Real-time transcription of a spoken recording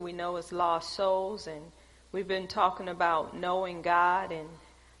we know as Lost Souls, and we've been talking about knowing God and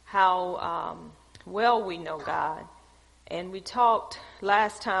how well we know God. And we talked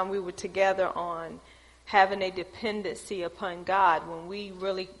last time we were together on having a dependency upon God. When we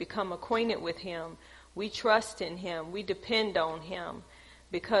really become acquainted with Him, we trust in Him, we depend on Him,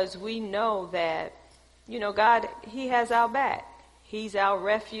 because we know that, God, He has our back. He's our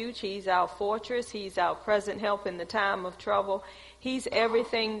refuge, He's our fortress, He's our present help in the time of trouble. He's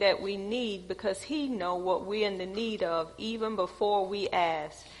everything that we need, because He knows what we're in the need of even before we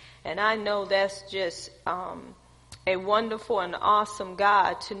ask. And I know that's just a wonderful and awesome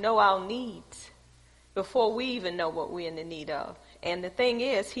God to know our needs before we even know what we're in the need of. And the thing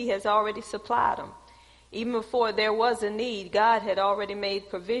is, He has already supplied them. Even before there was a need, God had already made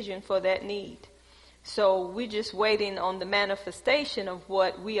provision for that need. So we're just waiting on the manifestation of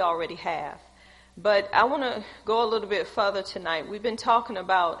what we already have. But I want to go a little bit further tonight. We've been talking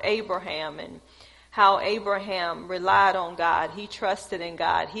about Abraham and how Abraham relied on God. He trusted in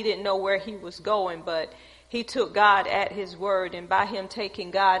God. He didn't know where he was going, but he took God at His word. And by him taking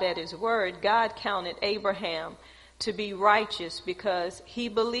God at His word, God counted Abraham to be righteous because he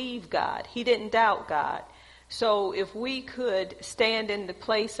believed God. He didn't doubt God. So if we could stand in the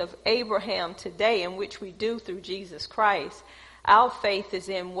place of Abraham today, in which we do through Jesus Christ, our faith is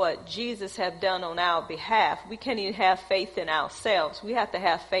in what Jesus have done on our behalf. We can't even have faith in ourselves. We have to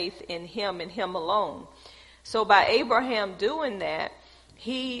have faith in Him and Him alone. So by Abraham doing that,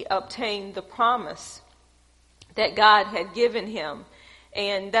 he obtained the promise that God had given him.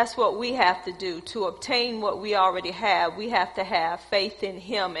 And that's what we have to do. To obtain what we already have, we have to have faith in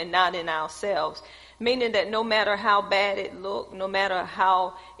Him and not in ourselves. Meaning that no matter how bad it look, no matter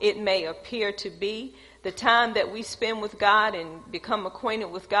how it may appear to be, the time that we spend with God and become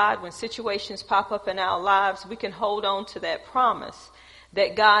acquainted with God, when situations pop up in our lives, we can hold on to that promise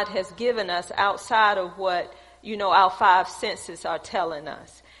that God has given us outside of what, our five senses are telling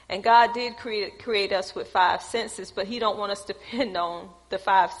us. And God did create us with five senses, but He don't want us to depend on the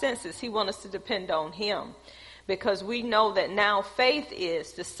five senses. He wants us to depend on Him. Because we know that now faith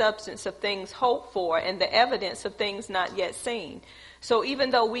is the substance of things hoped for and the evidence of things not yet seen. So even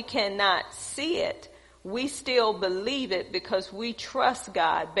though we cannot see it, we still believe it because we trust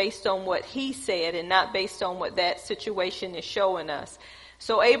God based on what He said and not based on what that situation is showing us.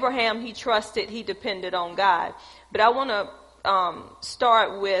 So Abraham, he trusted, he depended on God. But I want to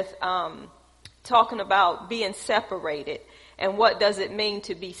start with talking about being separated and what does it mean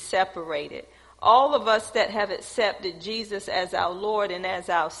to be separated. All of us that have accepted Jesus as our Lord and as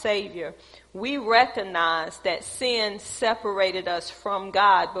our Savior, we recognize that sin separated us from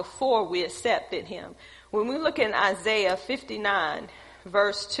God before we accepted Him. When we look in Isaiah 59,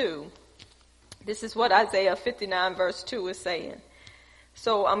 verse 2, this is what Isaiah 59, verse 2 is saying.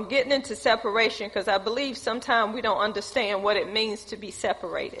 So I'm getting into separation because I believe sometimes we don't understand what it means to be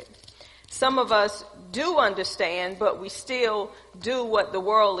separated. Some of us do understand, but we still do what the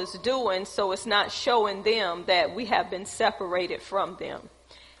world is doing, so it's not showing them that we have been separated from them.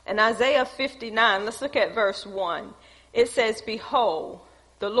 In Isaiah 59, let's look at verse 1. It says, "Behold,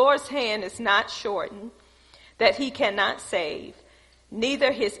 the Lord's hand is not shortened, that He cannot save,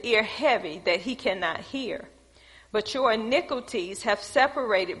 neither His ear heavy, that He cannot hear. But your iniquities have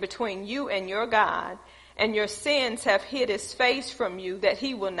separated between you and your God, and your sins have hid His face from you, that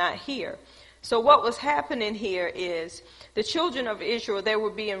He will not hear." So what was happening here is the children of Israel, they were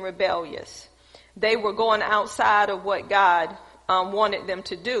being rebellious. They were going outside of what God wanted them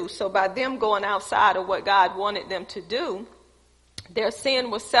to do. So by them going outside of what God wanted them to do, their sin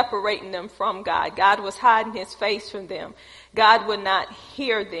was separating them from God. God was hiding His face from them. God would not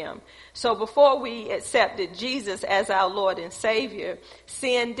hear them. So before we accepted Jesus as our Lord and Savior,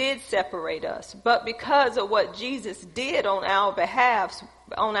 sin did separate us. But because of what Jesus did on our behalf,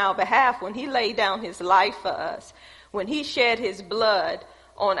 when He laid down His life for us, when He shed His blood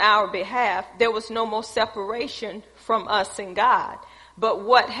on our behalf, there was no more separation from us and God. But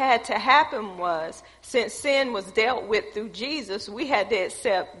what had to happen was, since sin was dealt with through Jesus, we had to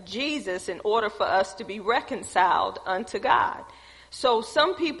accept Jesus in order for us to be reconciled unto God. So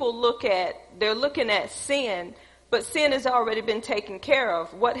some people they're looking at sin, but sin has already been taken care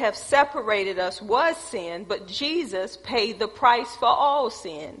of. What have separated us was sin, but Jesus paid the price for all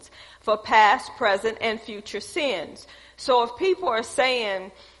sins, for past, present, and future sins. So if people are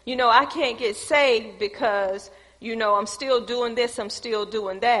saying, I can't get saved because I'm still doing this, I'm still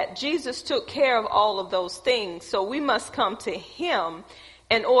doing that. Jesus took care of all of those things. So we must come to Him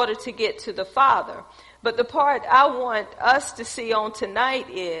in order to get to the Father. But the part I want us to see on tonight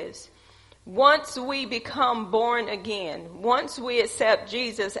is Once we become born again, once we accept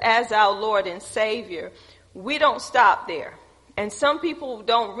Jesus as our Lord and Savior, we don't stop there. And some people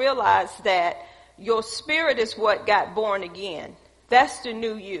don't realize that your spirit is what got born again. That's the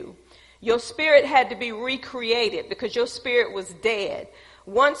new you. Your spirit had to be recreated because your spirit was dead.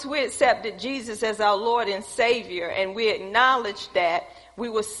 Once we accepted Jesus as our Lord and Savior and we acknowledged that we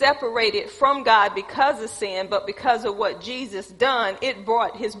were separated from God because of sin, but because of what Jesus done,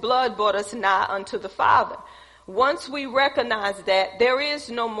 his blood brought us nigh unto the Father. Once we recognize that, there is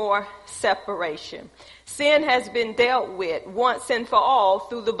no more separation. Sin has been dealt with once and for all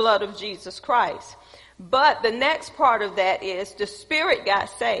through the blood of Jesus Christ. But the next part of that is the Spirit got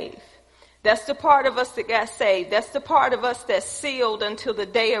saved. That's the part of us that got saved. That's the part of us that's sealed until the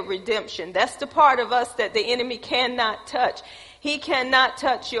day of redemption. That's the part of us that the enemy cannot touch. He cannot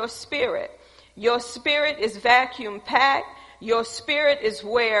touch your spirit. Your spirit is vacuum packed. Your spirit is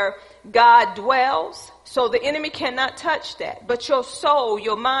where God dwells. So the enemy cannot touch that. But your soul,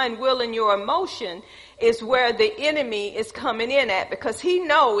 your mind, will, and your emotion is where the enemy is coming in at. Because he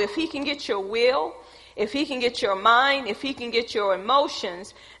know if he can get your will, if he can get your mind, if he can get your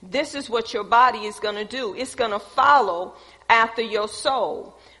emotions, this is what your body is going to do. It's going to follow after your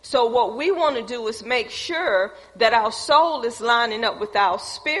soul. So what we want to do is make sure that our soul is lining up with our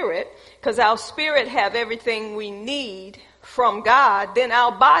spirit, because our spirit have everything we need from God. Then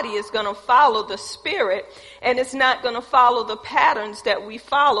our body is going to follow the spirit, and it's not going to follow the patterns that we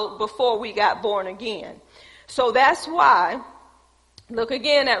followed before we got born again. So that's why, look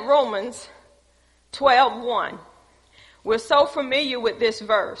again at Romans 12:1. We're so familiar with this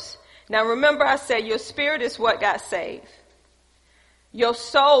verse. Now remember I said your spirit is what got saved. Your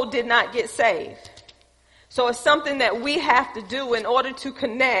soul did not get saved. So it's something that we have to do in order to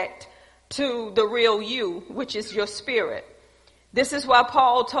connect to the real you, which is your spirit. This is why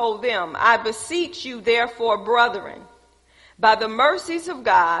Paul told them, I beseech you therefore, brethren, by the mercies of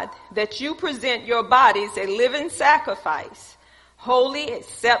God, that you present your bodies a living sacrifice, holy,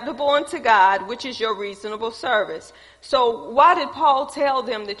 acceptable unto God, which is your reasonable service. So why did Paul tell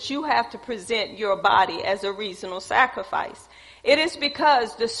them that you have to present your body as a reasonable sacrifice? It is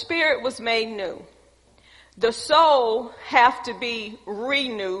because the spirit was made new. The soul have to be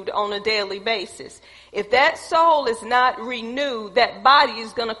renewed on a daily basis. If that soul is not renewed, that body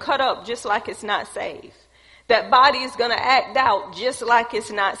is going to cut up just like it's not saved. That body is going to act out just like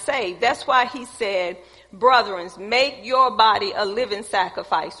it's not saved. That's why he said, brethren, make your body a living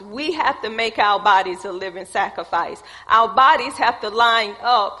sacrifice. We have to make our bodies a living sacrifice. Our bodies have to line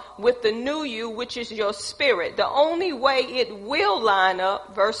up with the new you, which is your spirit. The only way it will line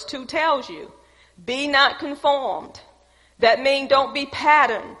up, verse 2 tells you, be not conformed. That means don't be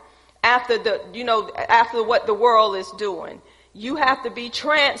patterned after after what the world is doing. You have to be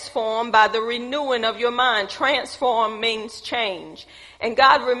transformed by the renewing of your mind. Transform means change. And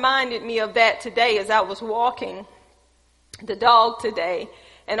God reminded me of that today as I was walking the dog today.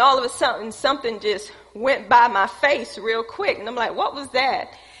 And all of a sudden, something just went by my face real quick. And I'm like, what was that?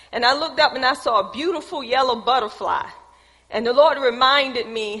 And I looked up and I saw a beautiful yellow butterfly. And the Lord reminded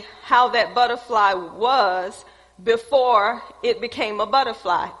me how that butterfly was before it became a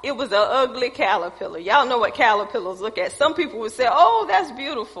butterfly. It was an ugly caterpillar. Y'all know what caterpillars look at. Some people would say, oh, that's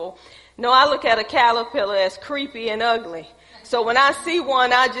beautiful. No, I look at a caterpillar as creepy and ugly. So when I see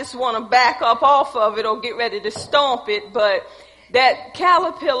one, I just want to back up off of it or get ready to stomp it. But that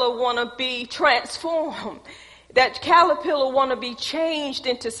caterpillar want to be transformed. That caterpillar want to be changed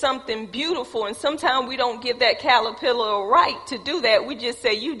into something beautiful. And sometimes we don't give that caterpillar a right to do that. We just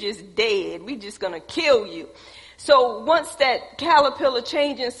say, you just dead. We just going to kill you. So once that caterpillar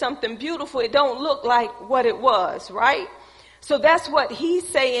changes something beautiful, it don't look like what it was, right? So that's what he's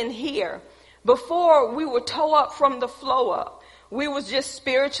saying here. Before we were tore up from the flow up. We was just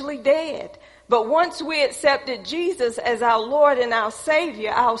spiritually dead. But once we accepted Jesus as our Lord and our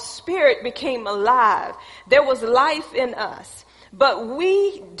Savior, our spirit became alive. There was life in us. But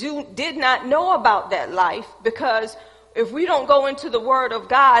we did not know about that life, because if we don't go into the Word of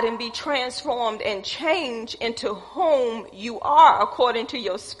God and be transformed and change into whom you are according to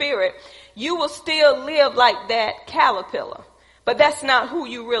your spirit, you will still live like that caterpillar. But that's not who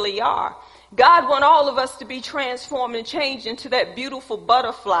you really are. God wants all of us to be transformed and changed into that beautiful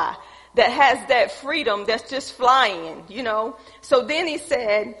butterfly that has that freedom that's just flying, So then he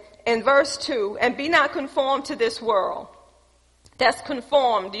said in verse 2, and be not conformed to this world. That's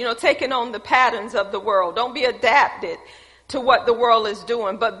conformed, taking on the patterns of the world. Don't be adapted to what the world is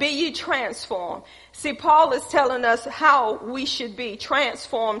doing, but be ye transformed. See, Paul is telling us how we should be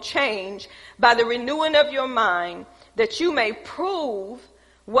transformed, changed by the renewing of your mind, that you may prove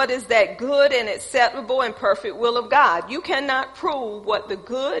what is that good and acceptable and perfect will of God. You cannot prove what the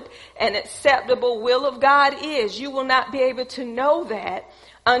good and acceptable will of God is. You will not be able to know that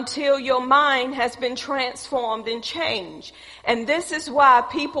until your mind has been transformed and changed. And this is why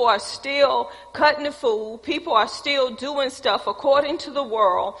people are still cutting the food. People are still doing stuff according to the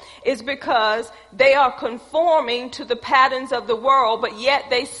world, is because they are conforming to the patterns of the world, but yet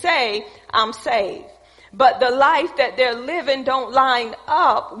they say, I'm saved. But the life that they're living don't line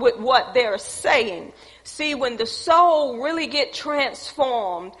up with what they're saying. See, when the soul really get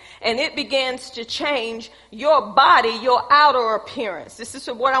transformed and it begins to change your body, your outer appearance. This is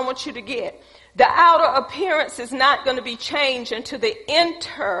what I want you to get. The outer appearance is not going to be changed until the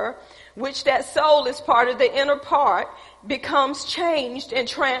inner, which that soul is part of the inner part, becomes changed and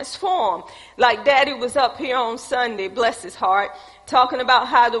transformed. Like Daddy was up here on Sunday, bless his heart, talking about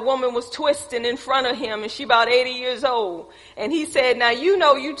how the woman was twisting in front of him and she about 80 years old. And he said, now you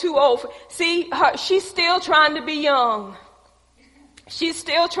know you too old. See, she's still trying to be young. She's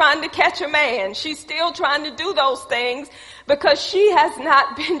still trying to catch a man. She's still trying to do those things because she has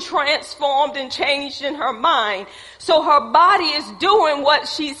not been transformed and changed in her mind. So her body is doing what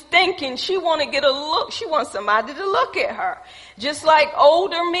she's thinking. She want to get a look. She wants somebody to look at her. Just like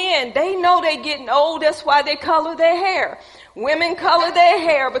older men, they know they're getting old. That's why they color their hair. Women color their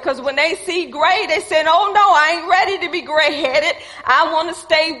hair because when they see gray, they say, oh no, I ain't ready to be gray-headed. I want to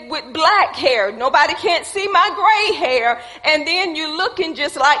stay with black hair. Nobody can't see my gray hair. And then you're looking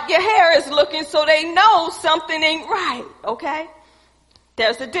just like your hair is looking, so they know something ain't right. Okay?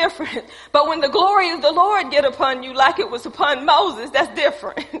 There's a difference. But when the glory of the Lord get upon you like it was upon Moses, that's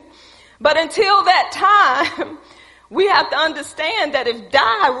different. But until that time, we have to understand that if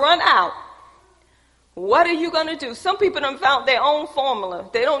dye run out, what are you going to do? Some people done found their own formula.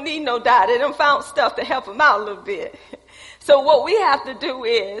 They don't need no dye. They done found stuff to help them out a little bit. So what we have to do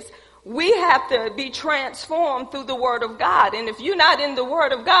is we have to be transformed through the Word of God. And if you're not in the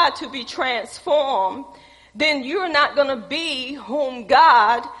Word of God to be transformed, then you're not going to be whom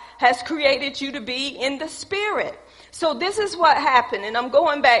God has created you to be in the Spirit. So this is what happened. And I'm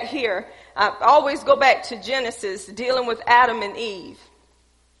going back here. I always go back to Genesis, dealing with Adam and Eve.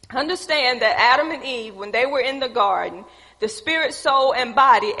 Understand that Adam and Eve, when they were in the garden, the spirit, soul, and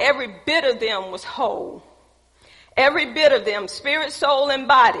body, every bit of them was whole. Every bit of them, spirit, soul, and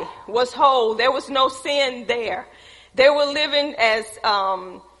body, was whole. There was no sin there. They were living as,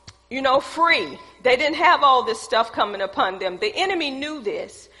 free. They didn't have all this stuff coming upon them. The enemy knew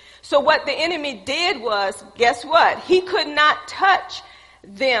this. So what the enemy did was, guess what? He could not touch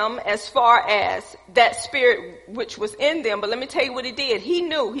them as far as that spirit which was in them. But let me tell you what he did. He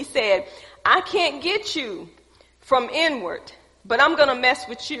knew. He said, I can't get you from inward, but I'm going to mess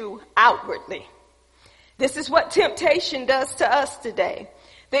with you outwardly. This is what temptation does to us today.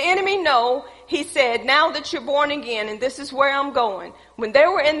 The enemy know, he said, now that you're born again, and this is where I'm going. When they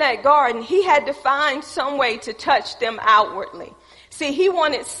were in that garden, he had to find some way to touch them outwardly. See, he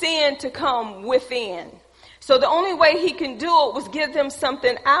wanted sin to come within. So the only way he can do it was give them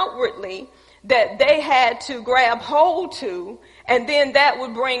something outwardly that they had to grab hold to, and then that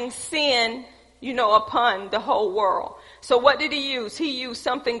would bring sin, upon the whole world. So what did he use? He used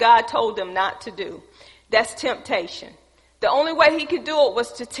something God told them not to do. That's temptation. The only way he could do it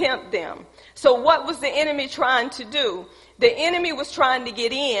was to tempt them. So what was the enemy trying to do? The enemy was trying to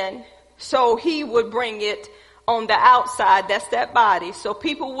get in so he would bring it on the outside, that's that body, so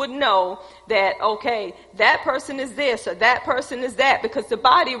people would know that, okay, that person is this or that person is that, because the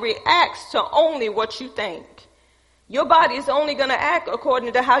body reacts to only what you think. Your body is only going to act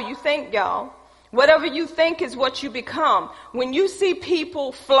according to how you think, y'all. Whatever you think is what you become. When you see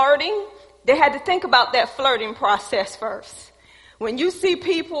people flirting, they had to think about that flirting process first. When you see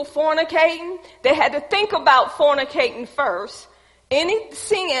people fornicating, they had to think about fornicating first. Any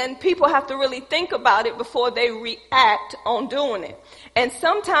sin, people have to really think about it before they react on doing it. And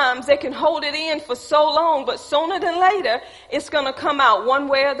sometimes they can hold it in for so long, but sooner than later, it's going to come out one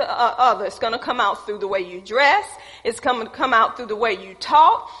way or the other. It's going to come out through the way you dress. It's going to come out through the way you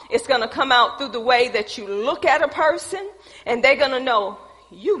talk. It's going to come out through the way that you look at a person. And they're going to know,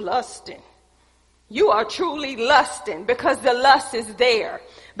 you lusting. You are truly lusting because the lust is there.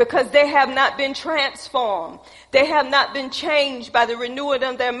 Because they have not been transformed. They have not been changed by the renewing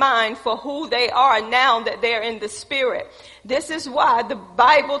of their mind for who they are now that they're in the Spirit. This is why the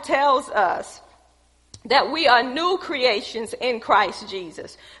Bible tells us that we are new creations in Christ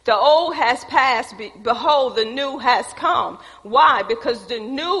Jesus. The old has passed, behold, the new has come. Why? Because the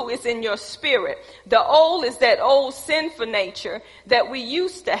new is in your spirit. The old is that old sinful nature that we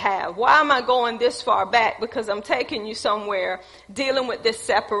used to have. Why am I going this far back? Because I'm taking you somewhere dealing with this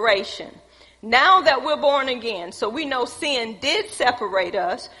separation. Now that we're born again, so we know sin did separate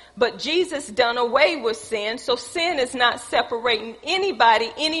us, but Jesus done away with sin, so sin is not separating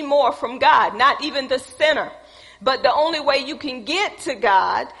anybody anymore from God, not even the sinner. But the only way you can get to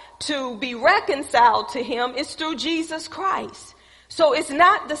God, to be reconciled to him, is through Jesus Christ. So it's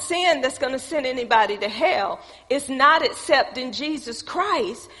not the sin that's going to send anybody to hell. It's not accepting Jesus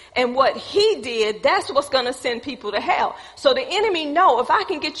Christ and what he did. That's what's going to send people to hell. So the enemy know if I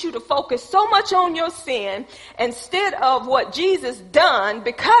can get you to focus so much on your sin instead of what Jesus done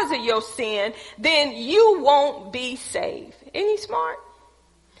because of your sin, then you won't be saved. Isn't he smart?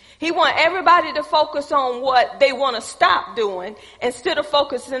 He wants everybody to focus on what they want to stop doing instead of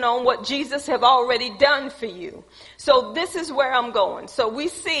focusing on what Jesus have already done for you. So this is where I'm going. So we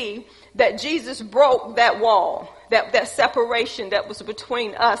see that Jesus broke that wall, that separation that was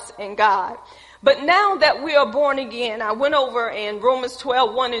between us and God. But now that we are born again, I went over in Romans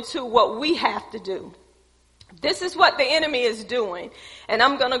 12:1 and 2, what we have to do. This is what the enemy is doing. And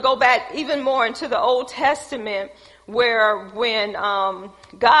I'm going to go back even more into the Old Testament, where when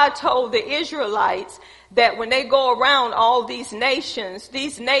God told the Israelites that when they go around all these nations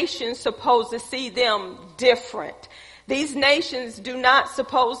supposed to see them different. These nations do not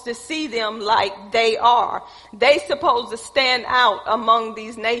supposed to see them like they are. They supposed to stand out among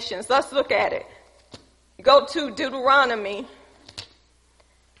these nations. Let's look at it. Go to Deuteronomy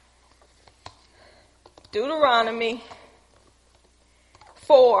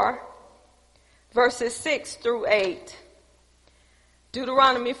 4, verses 6 through 8.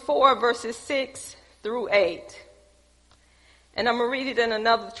 Deuteronomy 4, verses 6 through 8. And I'm going to read it in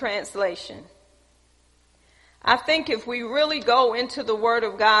another translation. I think if we really go into the Word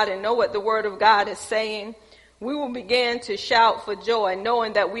of God and know what the Word of God is saying, we will begin to shout for joy,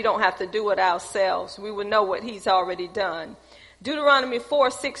 knowing that we don't have to do it ourselves. We will know what he's already done. Deuteronomy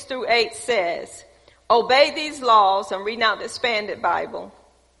 4, 6 through 8 says, obey these laws. I'm reading out the Expanded Bible.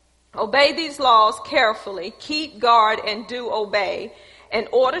 Obey these laws carefully, keep guard and do obey, in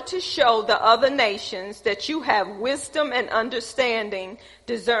order to show the other nations that you have wisdom and understanding,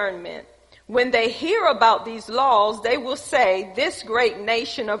 discernment. When they hear about these laws, they will say, this great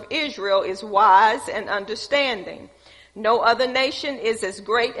nation of Israel is wise and understanding. No other nation is as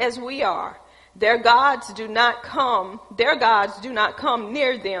great as we are. Their gods do not come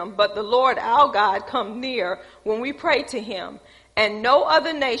near them, but the Lord our God come near when we pray to him. And no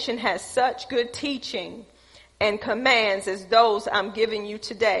other nation has such good teaching and commands as those I'm giving you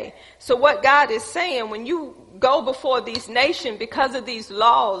today. So what God is saying, when you go before these nations, because of these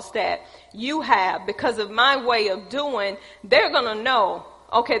laws that you have, because of my way of doing, they're going to know,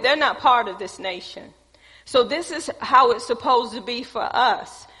 okay, they're not part of this nation. So this is how it's supposed to be for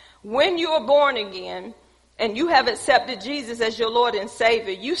us. When you are born again and you have accepted Jesus as your Lord and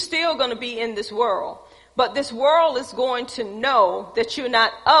Savior, you're still going to be in this world. But this world is going to know that you're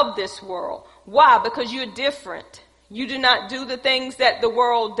not of this world. Why? Because you're different. You do not do the things that the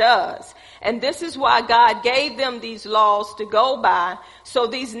world does. And this is why God gave them these laws to go by, so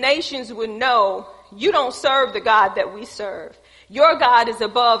these nations would know you don't serve the God that we serve. Your God is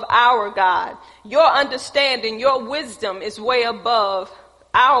above our God. Your understanding, your wisdom is way above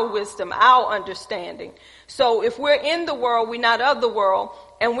our wisdom, our understanding. So if we're in the world, we're not of the world,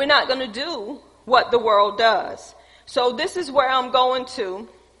 and we're not going to do what the world does. So this is where I'm going to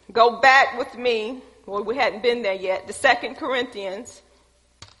go back with me. Well, we hadn't been there yet. The 2 Corinthians,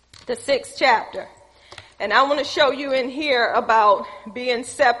 the 6th chapter. And I want to show you in here about being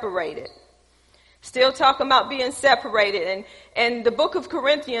separated. Still talking about being separated. And the book of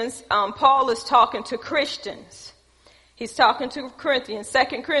Corinthians, Paul is talking to Christians. He's talking to Corinthians,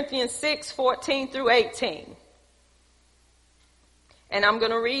 2 Corinthians 6, 14 through 18. And I'm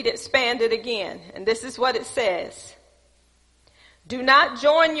going to read Expanded again. And this is what it says. Do not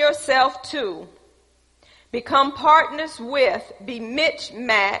join yourself to, become partners with, be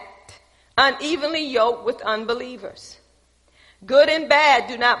mismatched, unevenly yoked with unbelievers. Good and bad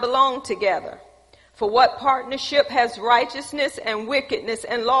do not belong together. For what partnership has righteousness and wickedness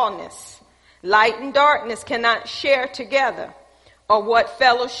and lawlessness? Light and darkness cannot share together. Or what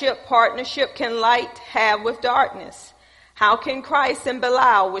fellowship, partnership can light have with darkness? How can Christ and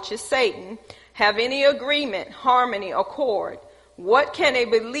Belial, which is Satan, have any agreement, harmony, or accord? What can a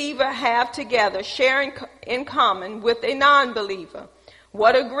believer have together, sharing in common with a non-believer?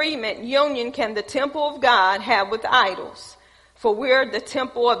 What agreement, union can the temple of God have with idols? For we're the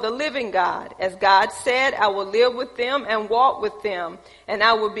temple of the living God. As God said, I will live with them and walk with them, and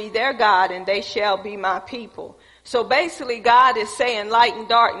I will be their God, and they shall be my people. So basically, God is saying light and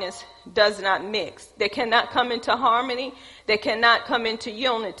darkness does not mix. They cannot come into harmony. They cannot come into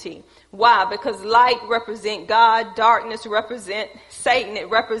unity. Why? Because light represents God, darkness represents Satan, it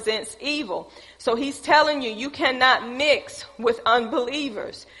represents evil. So he's telling you, you cannot mix with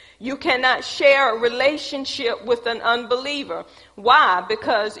unbelievers. You cannot share a relationship with an unbeliever. Why?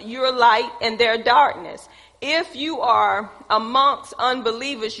 Because you're light and they're darkness. If you are amongst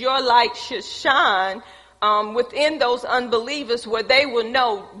unbelievers, your light should shine within those unbelievers where they will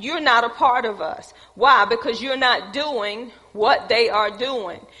know you're not a part of us. Why? Because you're not doing what they are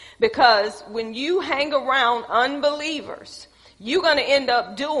doing. Because when you hang around unbelievers, you're going to end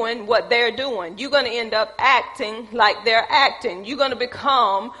up doing what they're doing. You're going to end up acting like they're acting. You're going to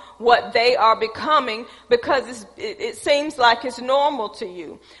become what they are becoming because it seems like it's normal to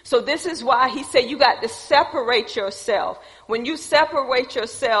you. So this is why he said you got to separate yourself. When you separate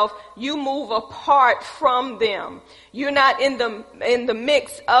yourself, you move apart from them. You're not in the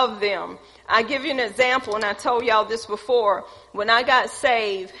mix of them. I give you an example, and I told y'all this before. When I got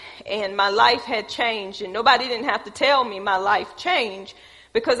saved and my life had changed, and nobody didn't have to tell me my life changed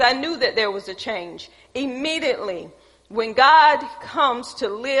because I knew that there was a change. Immediately, when God comes to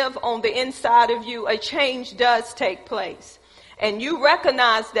live on the inside of you, a change does take place. And you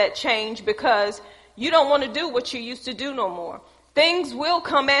recognize that change because you don't want to do what you used to do no more. Things will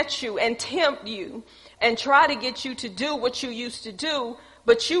come at you and tempt you and try to get you to do what you used to do.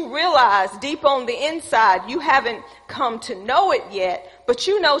 But you realize deep on the inside, you haven't come to know it yet, but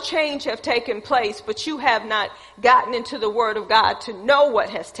you know change have taken place, but you have not gotten into the Word of God to know what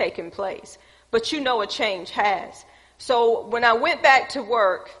has taken place. But you know a change has. So when I went back to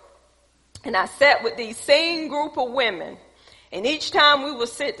work and I sat with these same group of women, and each time we would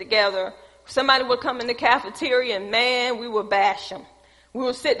sit together, somebody would come in the cafeteria and man, we would bash them. We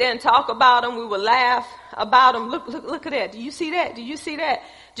would sit there and talk about them. We would laugh about them. Look at that. Do you see that? Do you see that?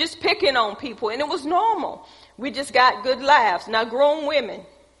 Just picking on people. And it was normal. We just got good laughs. Now, grown women,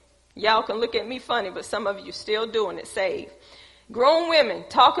 y'all can look at me funny, but some of you still doing it, saved. Grown women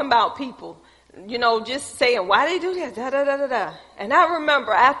talking about people, you know, just saying, why they do that? Da, da, da, da, da. And I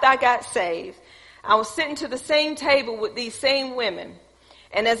remember after I got saved, I was sitting to the same table with these same women.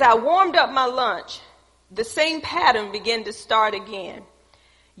 And as I warmed up my lunch, the same pattern began to start again.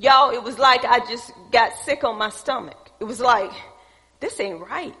 Y'all, it was like I just got sick on my stomach. It was like, this ain't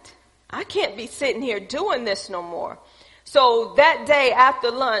right. I can't be sitting here doing this no more. So that day after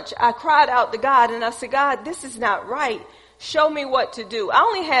lunch, I cried out to God and I said, God, this is not right. Show me what to do. I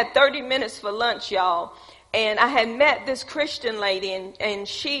only had 30 minutes for lunch, y'all. And I had met this Christian lady and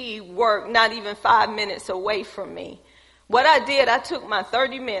she worked not even 5 minutes away from me. What I did, I took my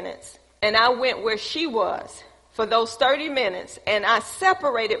 30 minutes and I went where she was for those 30 minutes, and I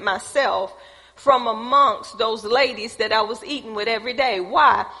separated myself from amongst those ladies that I was eating with every day.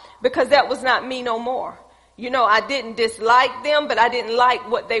 Why? Because that was not me no more. You know, I didn't dislike them, but I didn't like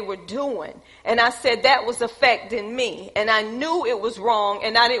what they were doing. And I said that was affecting me, and I knew it was wrong,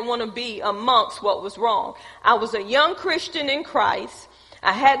 and I didn't want to be amongst what was wrong. I was a young Christian in Christ.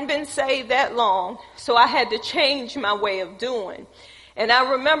 I hadn't been saved that long, so I had to change my way of doing. And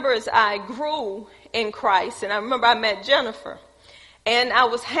I remember as I grew in Christ, and I remember I met Jennifer, and I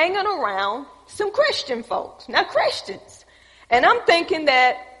was hanging around some Christian folks, now Christians, and I'm thinking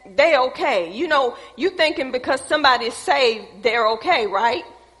that they okay. You know, you thinking because somebody is saved, they're okay, right?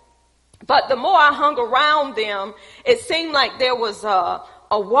 But the more I hung around them, it seemed like there was a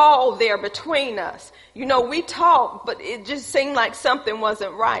wall there between us. You know, we talked, but it just seemed like something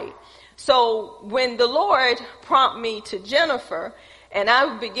wasn't right. So when the Lord prompted me to Jennifer, and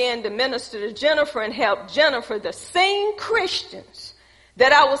I began to minister to Jennifer and help Jennifer, the same Christians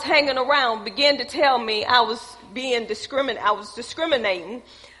that I was hanging around began to tell me I was discriminating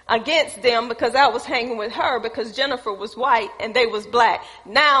against them because I was hanging with her because Jennifer was white and they was black.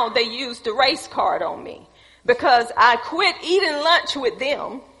 Now they used the race card on me because I quit eating lunch with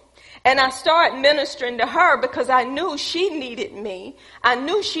them. And I started ministering to her because I knew she needed me. I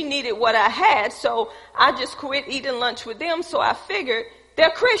knew she needed what I had. So I just quit eating lunch with them. So I figured they're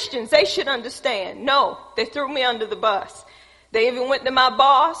Christians. They should understand. No, they threw me under the bus. They even went to my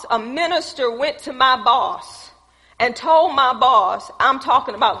boss. A minister went to my boss and told my boss, I'm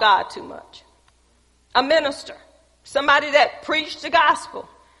talking about God too much. A minister, somebody that preached the gospel,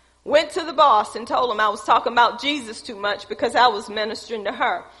 went to the boss and told him I was talking about Jesus too much because I was ministering to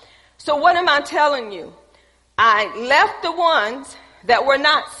her. So what am I telling you? I left the ones that were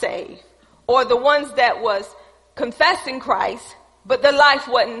not saved, or the ones that was confessing Christ, but their life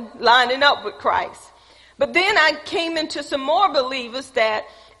wasn't lining up with Christ. But then I came into some more believers that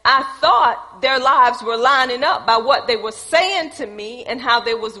I thought their lives were lining up by what they were saying to me and how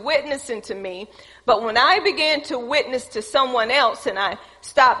they was witnessing to me. But when I began to witness to someone else and I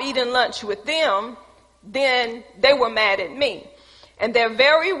stopped eating lunch with them, then they were mad at me. And their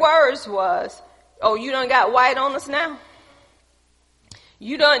very words was, "Oh, you done got white on us now?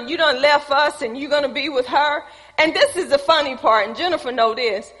 You done left us and you gonna be with her?" And this is the funny part, and Jennifer know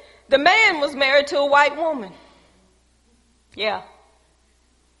this. The man was married to a white woman. Yeah.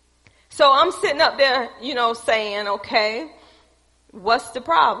 So I'm sitting up there, saying, okay, what's the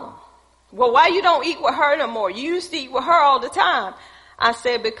problem? Well, why you don't eat with her no more? You used to eat with her all the time. I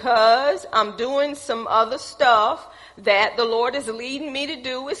said, because I'm doing some other stuff that the Lord is leading me to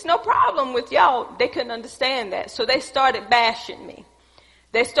do. It's no problem with y'all. They couldn't understand that. So they started bashing me.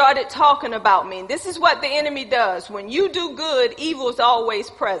 They started talking about me. And this is what the enemy does. When you do good, evil is always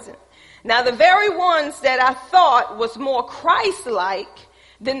present. Now, the very ones that I thought was more Christ-like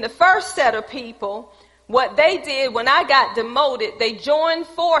than the first set of people, what they did when I got demoted, they joined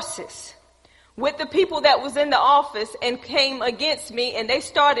forces with the people that was in the office and came against me, and they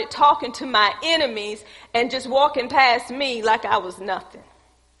started talking to my enemies and just walking past me like I was nothing.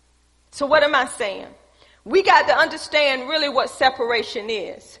 So what am I saying? We got to understand really what separation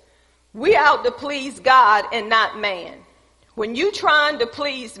is. We out to please God and not man. When you trying to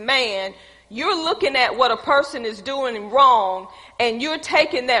please man, you're looking at what a person is doing wrong, and you're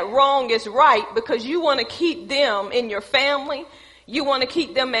taking that wrong as right because you want to keep them in your family. You want to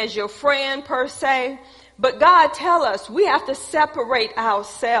keep them as your friend per se. But God tell us we have to separate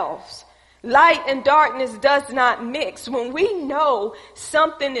ourselves. Light and darkness does not mix. When we know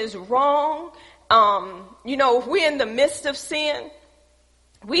something is wrong, if we're in the midst of sin,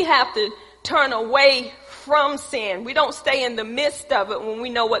 we have to turn away from sin. We don't stay in the midst of it when we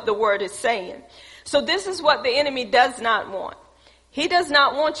know what the word is saying. So this is what the enemy does not want. He does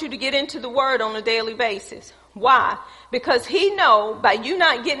not want you to get into the word on a daily basis. Why? Because he know by you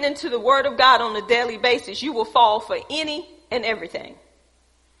not getting into the word of God on a daily basis, you will fall for any and everything.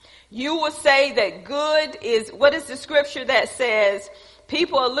 You will say that good is, what is the scripture that says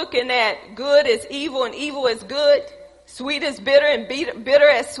people are looking at good as evil and evil as good, sweet as bitter and bitter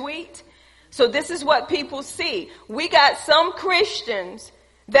as sweet? So this is what people see. We got some Christians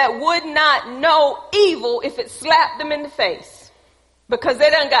that would not know evil if it slapped them in the face, because they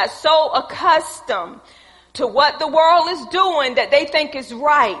done got so accustomed to what the world is doing that they think is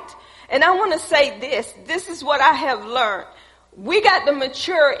right. And I want to say this. This is what I have learned. We got to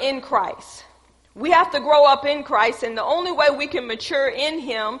mature in Christ. We have to grow up in Christ, and the only way we can mature in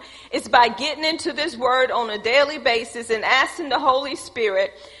him is by getting into this word on a daily basis and asking the Holy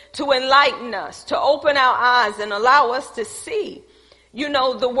Spirit to enlighten us, to open our eyes and allow us to see,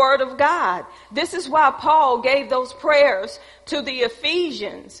 the word of God. This is why Paul gave those prayers to the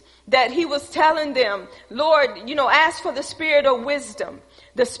Ephesians, that he was telling them, Lord, ask for the spirit of wisdom,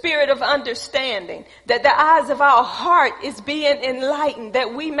 the spirit of understanding, that the eyes of our heart is being enlightened,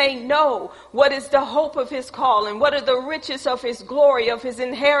 that we may know what is the hope of his calling, what are the riches of his glory, of his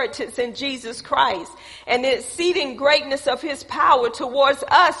inheritance in Jesus Christ, and the exceeding greatness of his power towards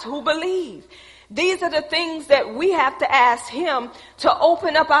us who believe. These are the things that we have to ask him to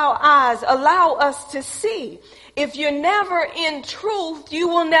open up our eyes, allow us to see. If you're never in truth, you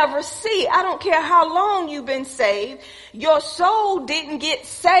will never see. I don't care how long you've been saved. Your soul didn't get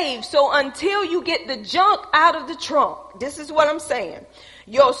saved. So until you get the junk out of the trunk, this is what I'm saying.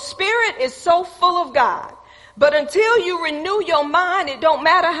 Your spirit is so full of God. But until you renew your mind, it don't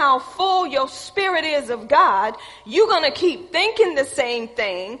matter how full your spirit is of God, you're going to keep thinking the same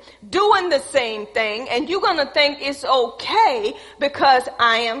thing, doing the same thing, and you're going to think it's okay because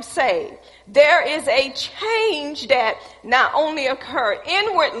I am saved. There is a change that not only occurred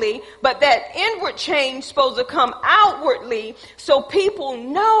inwardly, but that inward change is supposed to come outwardly so people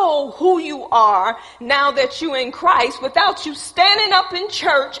know who you are now that you're in Christ without you standing up in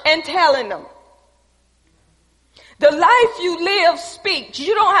church and telling them. The life you live speaks.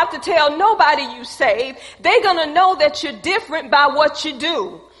 You don't have to tell nobody you saved. They're going to know that you're different by what you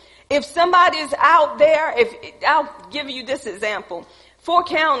do. If somebody's out there, I'll give you this example. Fort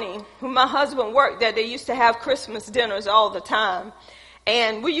County, when my husband worked there, they used to have Christmas dinners all the time.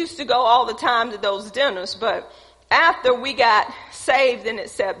 And we used to go all the time to those dinners. But after we got saved and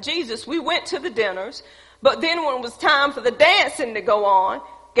accept Jesus, we went to the dinners. But then when it was time for the dancing to go on,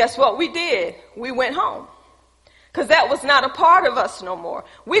 guess what we did? We went home. Because that was not a part of us no more.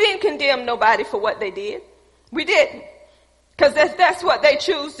 We didn't condemn nobody for what they did. We didn't. Because that's what they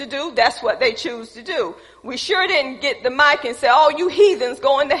choose to do. That's what they choose to do. We sure didn't get the mic and say, oh, you heathens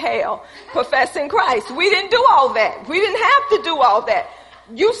going to hell professing Christ. We didn't do all that. We didn't have to do all that.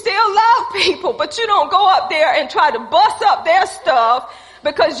 You still love people, but you don't go up there and try to bust up their stuff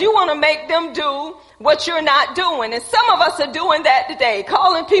because you want to make them do what you're not doing. And some of us are doing that today,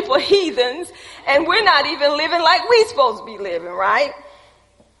 calling people heathens, and we're not even living like we're supposed to be living, right?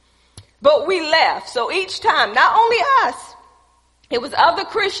 But we left. So each time, not only us, it was other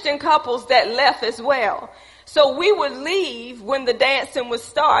Christian couples that left as well. So we would leave when the dancing would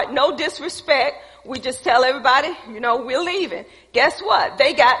start. No disrespect. We just tell everybody, we're leaving. Guess what?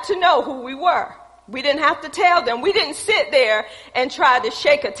 They got to know who we were. We didn't have to tell them. We didn't sit there and try to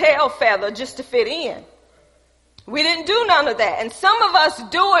shake a tail feather just to fit in. We didn't do none of that. And some of us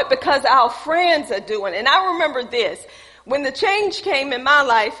do it because our friends are doing it. And I remember this. When the change came in my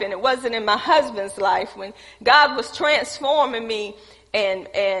life, and it wasn't in my husband's life, when God was transforming me and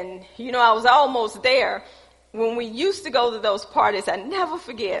I was almost there. When we used to go to those parties, I never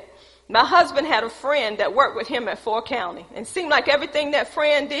forget. My husband had a friend that worked with him at Fort County. And it seemed like everything that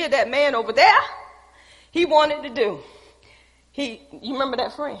friend did, that man over there, he wanted to do. You remember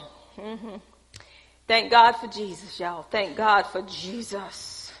that friend? Mm-hmm. Thank God for Jesus, y'all. Thank God for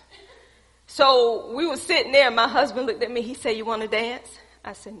Jesus. So we were sitting there, and my husband looked at me. He said, you want to dance?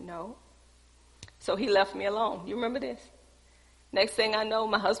 I said, no. So he left me alone. You remember this? Next thing I know,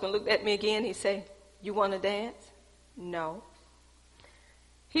 my husband looked at me again. He said, you want to dance? No.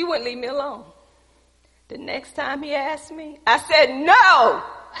 He wouldn't leave me alone. The next time he asked me, I said, no.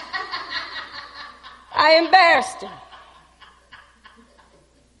 I embarrassed him.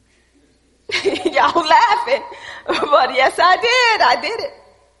 Y'all laughing, but yes, I did. I did it.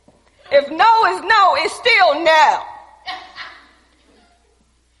 If no is no, it's still no.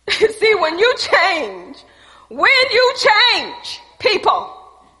 See, when you change, people,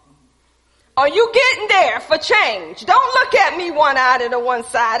 are you getting there for change? Don't look at me one-eyed or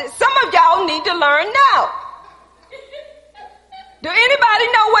one-sided. Some of y'all need to learn no. Do anybody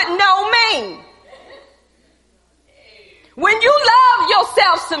know what no means? When you love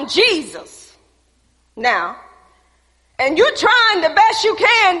yourself some Jesus now, and you're trying the best you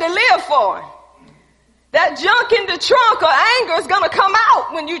can to live for him, that junk in the trunk or anger is going to come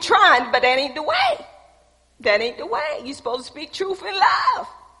out when you're trying, but that ain't the way. That ain't the way. You're supposed to speak truth in love.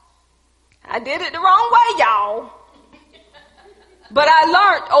 I did it the wrong way, y'all. But I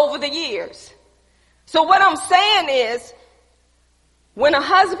learned over the years. So what I'm saying is, when a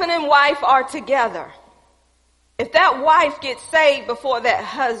husband and wife are together, if that wife gets saved before that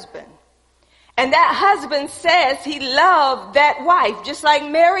husband, and that husband says he loved that wife, just like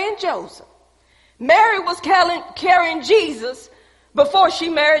Mary and Joseph. Mary was carrying Jesus before she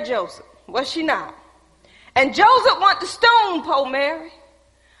married Joseph, was she not? And Joseph wanted to stone poor Mary,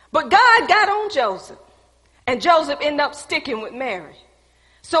 but God got on Joseph, and Joseph ended up sticking with Mary.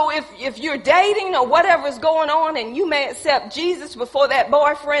 So if you're dating or whatever is going on, and you may accept Jesus before that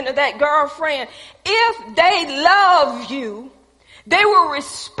boyfriend or that girlfriend, if they love you, they will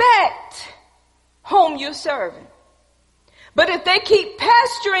respect whom you're serving. But if they keep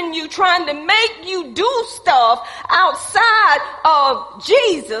pestering you, trying to make you do stuff outside of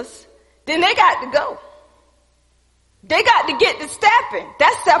Jesus, then they got to go. They got to get to stepping.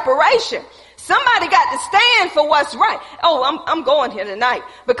 That's separation. Somebody got to stand for what's right. Oh, I'm going here tonight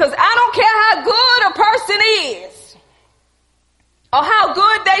because I don't care how good a person is or how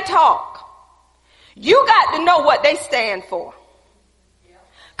good they talk. You got to know what they stand for.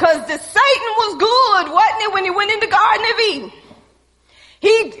 Because the Satan was good, wasn't it, when he went in the Garden of Eden? He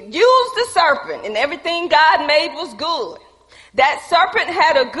used the serpent, and everything God made was good. That serpent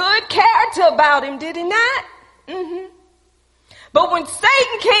had a good character about him, did he not? Mm-hmm. But when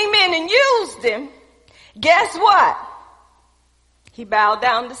Satan came in and used him, guess what? He bowed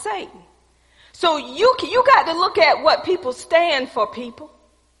down to Satan. So you got to look at what people stand for, people.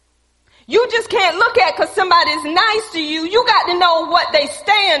 You just can't look at because somebody's nice to you. You got to know what they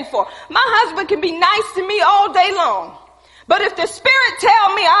stand for. My husband can be nice to me all day long. But if the Spirit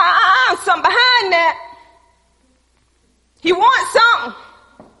tell me something behind that, he wants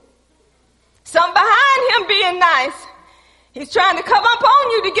something behind him being nice. He's trying to come up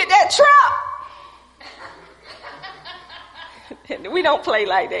on you to get that truck. We don't play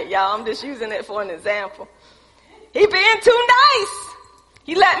like that, y'all. I'm just using it for an example. He being too nice.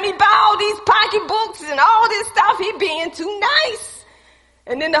 He let me buy all these pocketbooks and all this stuff. He being too nice.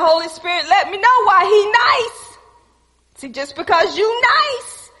 And then the Holy Spirit let me know why he nice. See, just because you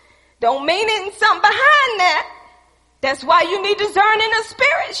nice don't mean it ain't something behind that. That's why you need discerning of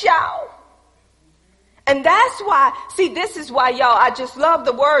spirits, y'all. And that's why, see, this is why, y'all, I just love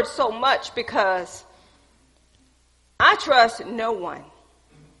the word so much, because I trust no one.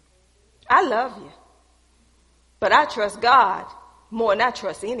 I love you, but I trust God more than I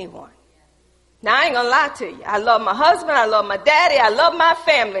trust anyone. Now, I ain't gonna lie to you. I love my husband, I love my daddy, I love my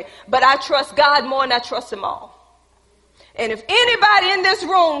family, but I trust God more than I trust them all. And if anybody in this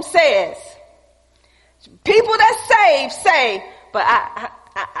room says, people that say, but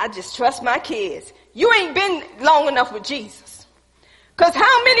I just trust my kids, you ain't been long enough with Jesus. Because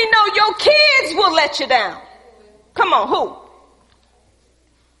how many know your kids will let you down? Come on, who?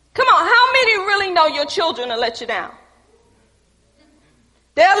 Come on, how many really know your children will let you down?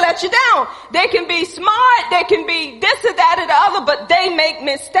 They'll let you down. They can be smart, they can be this or that or the other, but they make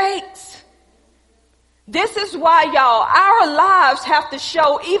mistakes. This is why, y'all, our lives have to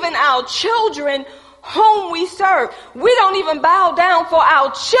show even our children whom we serve. We don't even bow down for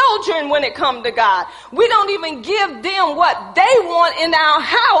our children when it comes to God. We don't even give them what they want in our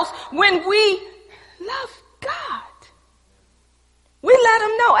house when we love God. We let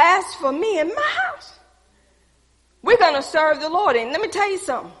them know, as for me and my house, we're going to serve the Lord. And let me tell you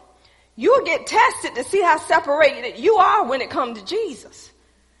something. You'll get tested to see how separated you are when it comes to Jesus.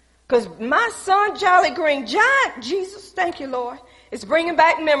 Because my son, Jolly Green Giant, Jesus, thank you, Lord, is bringing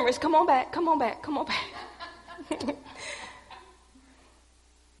back memories. Come on back, come on back, come on back.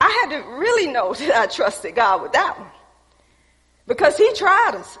 I had to really know that I trusted God with that one. Because he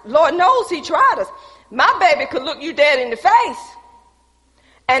tried us. Lord knows he tried us. My baby could look you dead in the face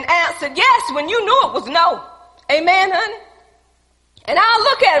and answered yes when you knew it was no. Amen, honey? And I'll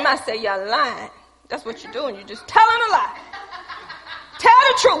look at him, I say, you're lying. That's what you're doing. You're just telling a lie. Tell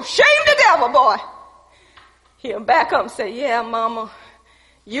the truth. Shame the devil, boy. He'll back up and say, yeah, mama,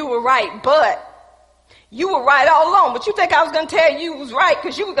 you were right, but you were right all along. But you think I was going to tell you was right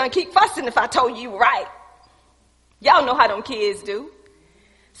because you were going to keep fussing if I told you were right. Y'all know how them kids do.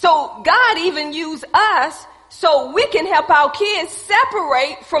 So God even used us so we can help our kids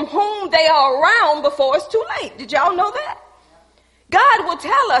separate from whom they are around before it's too late. Did y'all know that? God will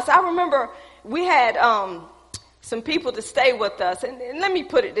tell us. I remember we had some people to stay with us. And let me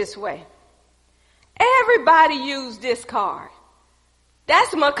put it this way. Everybody used this card.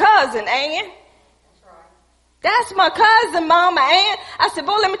 That's my cousin, Ann. That's my cousin, Mama Ann. I said,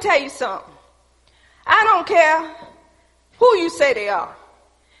 boy, let me tell you something. I don't care who you say they are.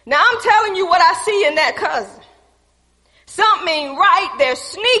 Now, I'm telling you what I see in that cousin. Something ain't right. They're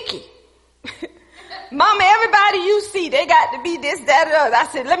sneaky. Mama, everybody you see, they got to be this, that, or other. I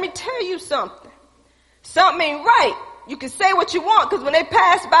said, let me tell you something. Something ain't right. You can say what you want, because when they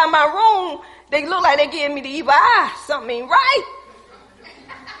pass by my room, they look like they giving me the evil eye. Something ain't right.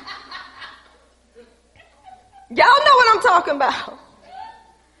 Y'all know what I'm talking about.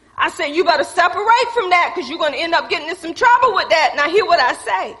 I said, you better separate from that, because you're going to end up getting in some trouble with that. Now hear what I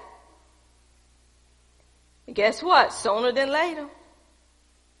say. And guess what? Sooner than later,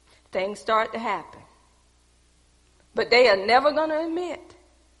 things start to happen. But they are never going to admit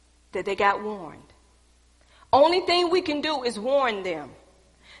that they got warned. Only thing we can do is warn them.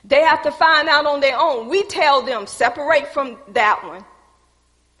 They have to find out on their own. We tell them, separate from that one.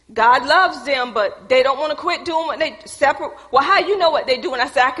 God loves them, but they don't want to quit doing what they separate. Well, how you know what they're doing? I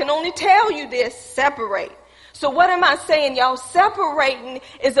said, I can only tell you this, separate. So what am I saying, y'all? Separating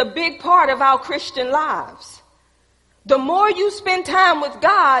is a big part of our Christian lives. The more you spend time with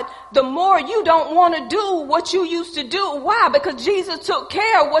God, the more you don't want to do what you used to do. Why? Because Jesus took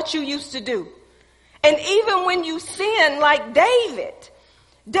care of what you used to do. And even when you sin like David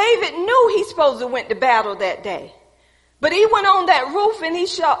knew he's supposed to went to battle that day. But he went on that roof and he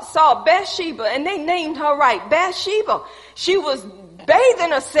saw Bathsheba, and they named her right, Bathsheba. She was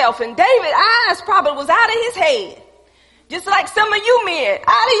bathing herself, and David's eyes probably was out of his head. Just like some of you men,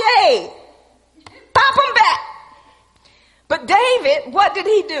 out of your head. Pop them back. But David, what did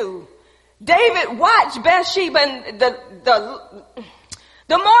he do? David watched Bathsheba, and the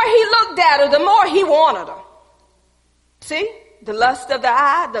more he looked at her, the more he wanted her. See? The lust of the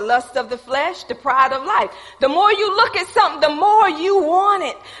eye, the lust of the flesh, the pride of life. The more you look at something, the more you want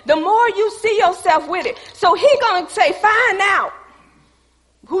it. The more you see yourself with it. So he gonna say, find out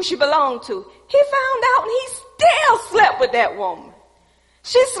who she belonged to. He found out, and he still slept with that woman.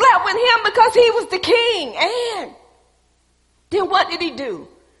 She slept with him because he was the king. And then what did he do?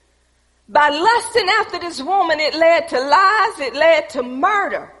 By lusting after this woman, it led to lies, it led to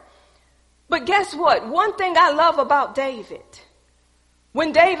murder. But guess what? One thing I love about David,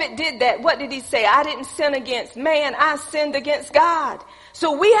 When David did that, what did he say? I didn't sin against man, I sinned against God.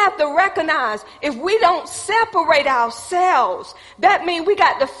 So we have to recognize if we don't separate ourselves, that means we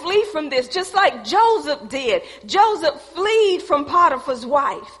got to flee from this, just like Joseph did. Joseph fled from Potiphar's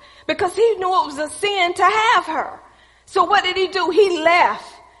wife because he knew it was a sin to have her. So what did he do? He left,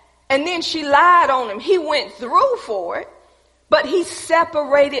 and then she lied on him. He went through for it, but he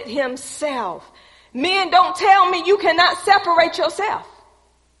separated himself. Men, don't tell me you cannot separate yourself.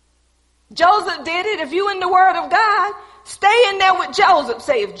 Joseph did it. If you in the word of God, stay in there with Joseph.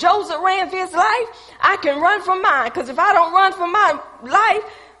 Say, if Joseph ran for his life, I can run for mine. Because if I don't run for my life,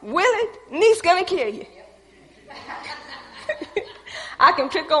 Willie, Niece's going to kill you. I can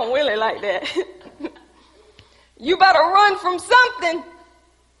pick on Willie like that. You better run from something.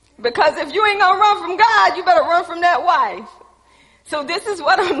 Because if you ain't going to run from God, you better run from that wife. So this is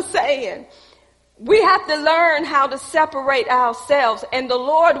what I'm saying. We have to learn how to separate ourselves, and the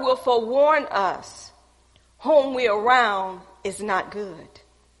Lord will forewarn us. Whom we are around is not good.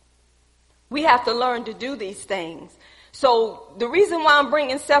 We have to learn to do these things. So the reason why I'm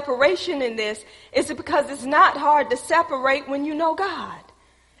bringing separation in this is because it's not hard to separate when you know God.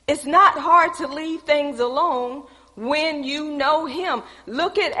 It's not hard to leave things alone when you know him.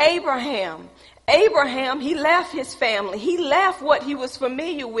 Look at Abraham. Abraham, he left his family. He left what he was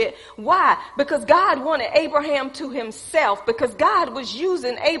familiar with. Why? Because God wanted Abraham to himself. Because God was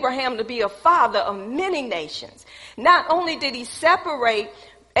using Abraham to be a father of many nations. Not only did he separate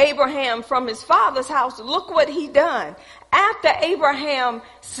Abraham from his father's house, look what he done. After Abraham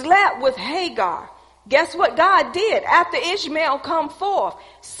slept with Hagar, guess what God did? After Ishmael come forth,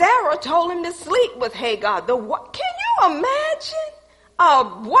 Sarah told him to sleep with Hagar. Can you imagine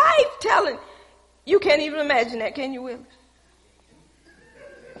a wife telling... You can't even imagine that, can you, Willie?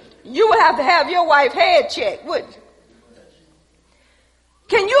 You would have to have your wife head checked, wouldn't you?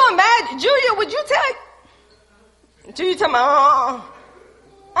 Can you imagine? Julia, would you tell? Julia tell me,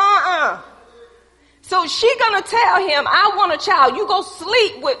 So she gonna tell him, I want a child. You go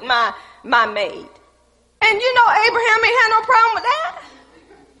sleep with my maid. And you know Abraham ain't had no problem with that.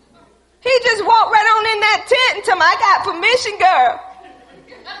 He just walked right on in that tent and told me, I got permission, girl.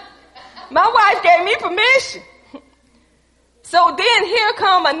 My wife gave me permission. So then here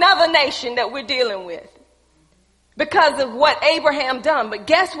come another nation that we're dealing with because of what Abraham done. But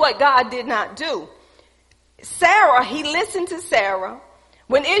guess what God did not do? Sarah, he listened to Sarah.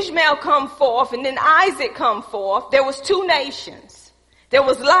 When Ishmael come forth and then Isaac come forth, there was two nations. There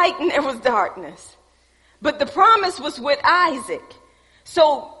was light and there was darkness. But the promise was with Isaac.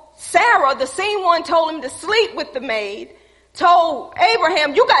 So Sarah, the same one told him to sleep with the maid, told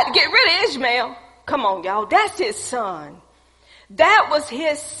Abraham, you got to get rid of Ishmael. Come on, y'all. That's his son. That was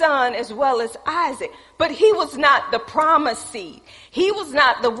his son as well as Isaac. But he was not the promised seed. He was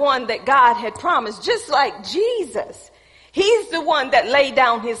not the one that God had promised. Just like Jesus. He's the one that laid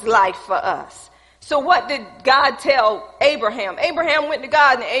down his life for us. So what did God tell Abraham? Abraham went to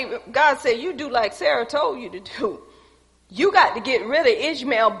God and God said, you do like Sarah told you to do. You got to get rid of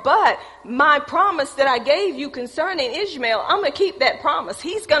Ishmael, but my promise that I gave you concerning Ishmael, I'm going to keep that promise.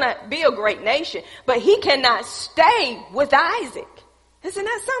 He's going to be a great nation, but he cannot stay with Isaac. Isn't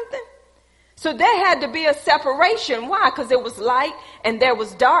that something? So there had to be a separation. Why? Because there was light and there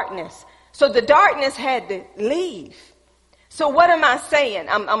was darkness. So the darkness had to leave. So what am I saying?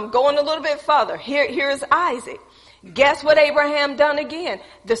 I'm going a little bit further. Here's Isaac. Guess what Abraham done again?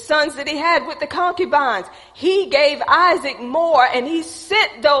 The sons that he had with the concubines, he gave Isaac more and he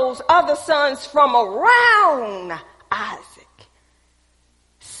sent those other sons from around Isaac.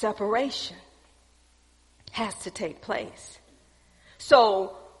 Separation has to take place.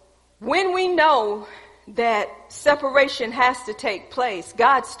 So when we know that separation has to take place,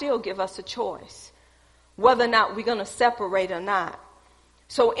 God still give us a choice whether or not we're going to separate or not.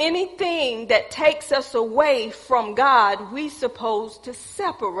 So anything that takes us away from God, we're supposed to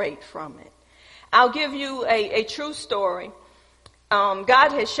separate from it. I'll give you a true story.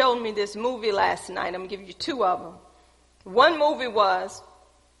 God has shown me this movie last night. I'm going to give you two of them. One movie was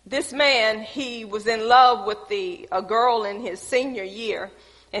this man, he was in love with a girl in his senior year,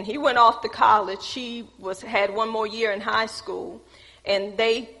 and he went off to college. She had one more year in high school, and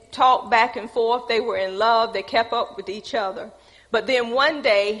they talked back and forth. They were in love. They kept up with each other. But then one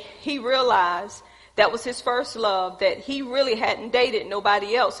day he realized that was his first love, that he really hadn't dated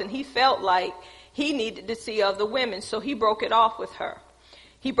nobody else. And he felt like he needed to see other women. So he broke it off with her.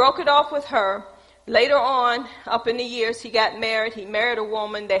 He broke it off with her. Later on, up in the years, he got married. He married a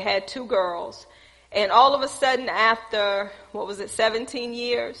woman. They had 2 girls. And all of a sudden, after, 17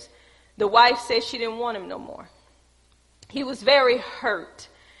 years, the wife said she didn't want him no more. he was very hurt.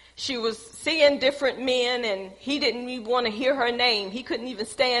 She was seeing different men, and he didn't even want to hear her name. He couldn't even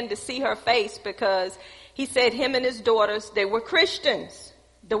stand to see her face because he said him and his daughters, they were Christians.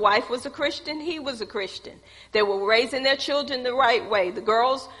 The wife was a Christian. He was a Christian. They were raising their children the right way. The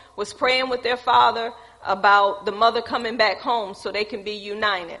girls was praying with their father about the mother coming back home so they can be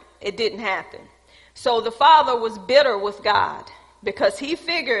united. It didn't happen. So the father was bitter with God because he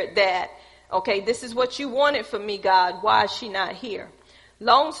figured that, okay, this is what you wanted from me, God. Why is she not here?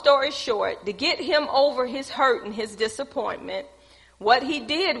 Long story short, to get him over his hurt and his disappointment, what he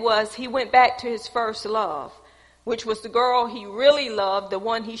did was he went back to his first love, which was the girl he really loved, the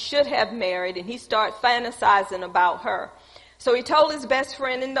one he should have married, and he started fantasizing about her. So he told his best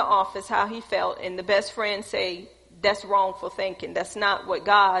friend in the office how he felt, and the best friend said, that's wrongful thinking. That's not what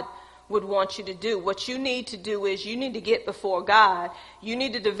God would want you to do. What you need to do is you need to get before God. You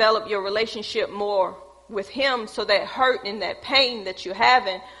need to develop your relationship more with him so that hurt and that pain that you're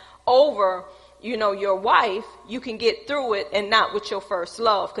having over, your wife, you can get through it and not with your first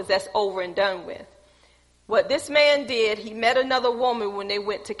love because that's over and done with. What this man did, he met another woman when they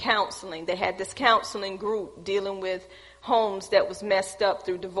went to counseling. They had this counseling group dealing with homes that was messed up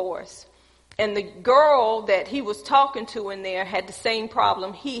through divorce. And the girl that he was talking to in there had the same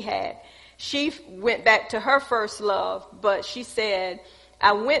problem he had. She went back to her first love, but she said,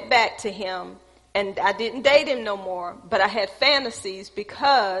 I went back to him and I didn't date him no more, but I had fantasies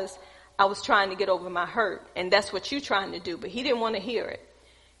because I was trying to get over my hurt. And that's what you're trying to do, but he didn't want to hear it.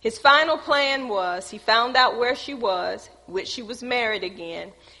 His final plan was he found out where she was, which she was married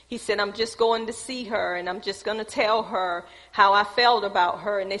again. He said, I'm just going to see her and I'm just going to tell her how I felt about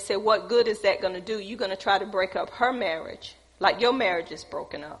her. And they said, what good is that going to do? You're going to try to break up her marriage, like your marriage is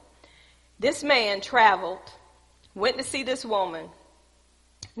broken up. This man traveled, went to see this woman.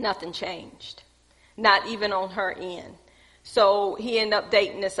 Nothing changed, not even on her end. So he ended up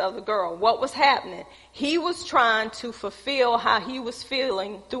dating this other girl. What was happening? He was trying to fulfill how he was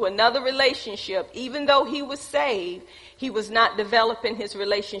feeling through another relationship. Even though he was saved, he was not developing his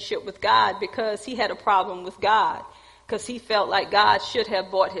relationship with God because he had a problem with God, because he felt like God should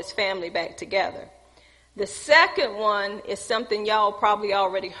have brought his family back together. The second one is something y'all probably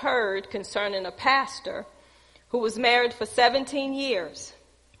already heard concerning a pastor who was married for 17 years.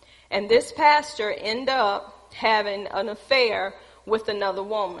 And this pastor ended up having an affair with another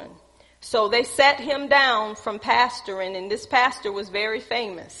woman. So they sat him down from pastoring, and this pastor was very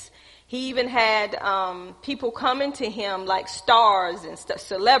famous. He even had people coming to him, like stars and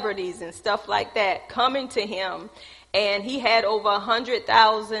celebrities and stuff like that, coming to him. And he had over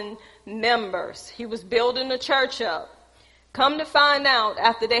 100,000 members. He was building a church up. Come to find out,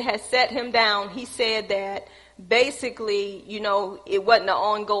 after they had set him down, he said that basically, it wasn't an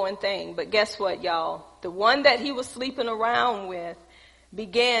ongoing thing. But guess what, y'all? The one that he was sleeping around with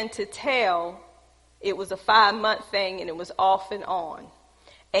began to tell it was a 5-month thing and it was off and on.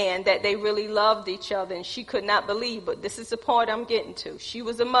 And that they really loved each other, and she could not believe. But this is the point I'm getting to. She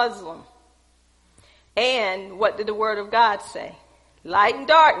was a Muslim. And what did the word of God say? Light and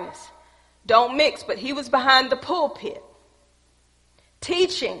darkness don't mix. But he was behind the pulpit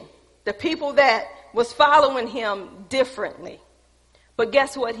teaching the people that was following him differently. But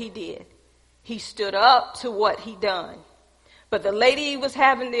guess what he did? He stood up to what he done. But the lady he was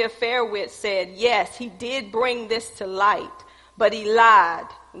having the affair with said, yes, he did bring this to light, but he lied.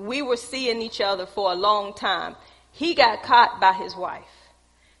 We were seeing each other for a long time. He got caught by his wife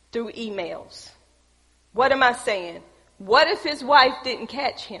through emails. What am I saying? What if his wife didn't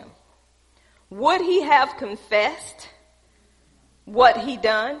catch him? Would he have confessed what he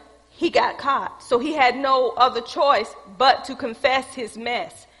done? He got caught. So he had no other choice but to confess his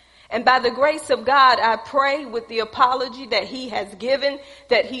mess. And by the grace of God, I pray with the apology that he has given,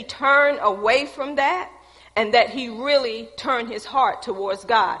 that he turn away from that and that he really turn his heart towards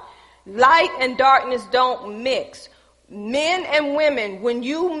God. Light and darkness don't mix. Men and women, when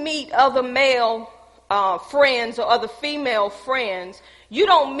you meet other male friends or other female friends, you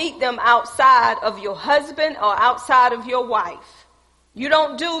don't meet them outside of your husband or outside of your wife. You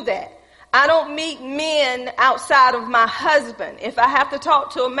don't do that. I don't meet men outside of my husband. If I have to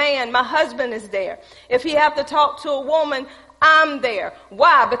talk to a man, my husband is there. If he have to talk to a woman, I'm there.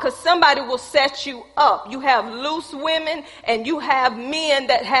 Why? Because somebody will set you up. You have loose women and you have men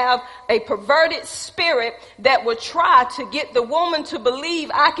that have a perverted spirit that will try to get the woman to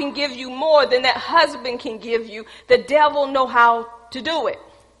believe I can give you more than that husband can give you. The devil know how to do it.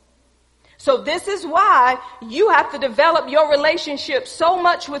 So this is why you have to develop your relationship so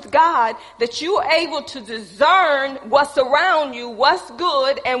much with God that you're able to discern what's around you, what's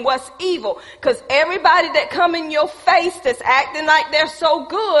good and what's evil. Because everybody that come in your face that's acting like they're so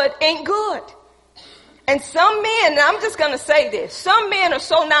good ain't good. And some men, and I'm just going to say this, some men are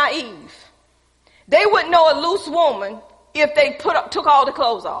so naive. They wouldn't know a loose woman if they took all the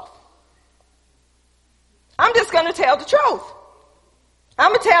clothes off. I'm just going to tell the truth.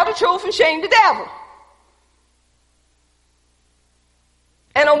 I'm going to tell the truth and shame the devil.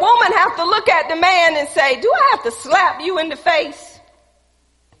 And a woman have to look at the man and say, do I have to slap you in the face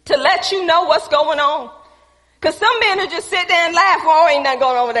to let you know what's going on? Because some men will just sit there and laugh, oh, ain't nothing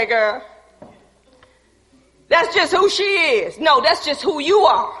going on with that girl. That's just who she is. No, that's just who you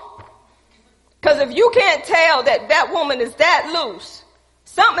are. Because if you can't tell that that woman is that loose,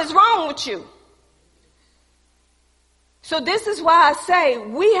 something's wrong with you. So this is why I say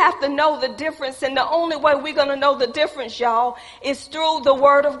we have to know the difference, and the only way we're going to know the difference, y'all, is through the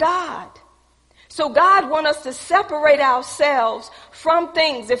Word of God. So God wants us to separate ourselves from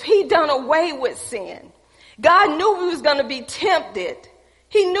things. If He done away with sin, God knew we was going to be tempted.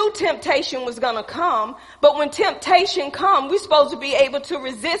 He knew temptation was going to come, but when temptation comes, we're supposed to be able to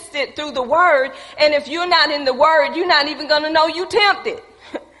resist it through the Word. And if you're not in the Word, you're not even going to know you tempted.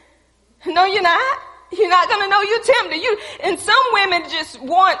 No, you're not. You're not going to know you're tempted. And some women just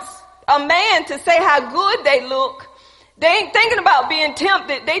want a man to say how good they look. They ain't thinking about being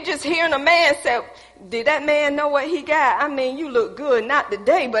tempted. They just hearing a man say, did that man know what he got? I mean, you look good, not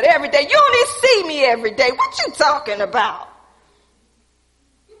today, but every day. You only see me every day. What you talking about?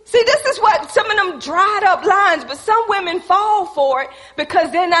 See, this is what some of them dried up lines, but some women fall for it because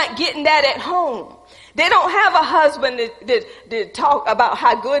they're not getting that at home. They don't have a husband that talk about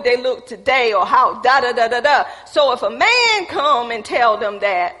how good they look today or how da-da-da-da-da. So if a man come and tell them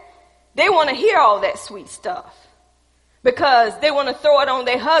that, they want to hear all that sweet stuff because they want to throw it on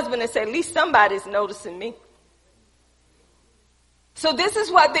their husband and say, at least somebody's noticing me. So this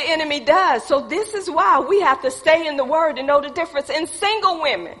is what the enemy does. So this is why we have to stay in the Word and know the difference. In single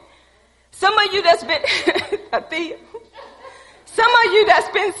women, some of you that's been, some of you that's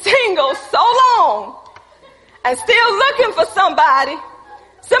been single so long and still looking for somebody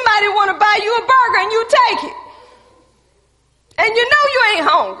want to buy you a burger and you take it. And you know you ain't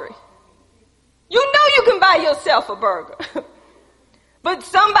hungry. You know you can buy yourself a burger. But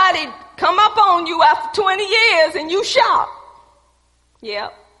somebody come up on you after 20 years and you shop.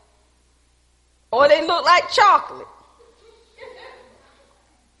 Yep. Or they look like chocolate.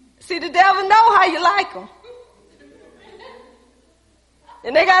 See, the devil know how you like them.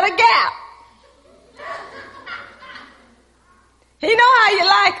 And they got a gap. He know how you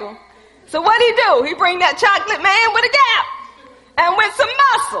like them. So what he do? He bring that chocolate man with a gap and with some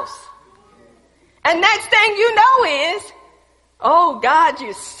muscles. And next thing you know is, oh God,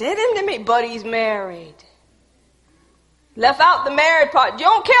 you sent him to me, but he's married. Left out the married part. You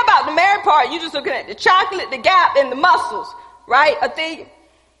don't care about the married part. You're just looking at the chocolate, the gap, and the muscles. Right, Athea?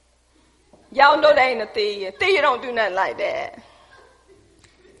 Y'all know that ain't Athea. Athea don't do nothing like that.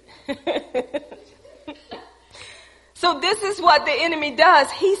 So this is what the enemy does.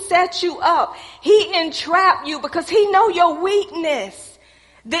 He sets you up. He entrap you because he know your weakness.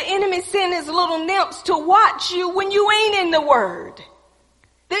 The enemy send his little nymphs to watch you when you ain't in the Word.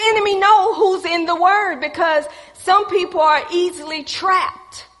 The enemy know who's in the Word because some people are easily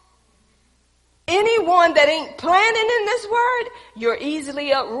trapped. Anyone that ain't planting in this Word, you're easily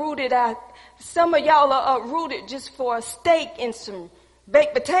uprooted. Some of y'all are uprooted just for a steak and some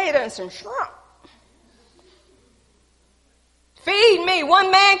baked potato and some shrimp. Feed me. One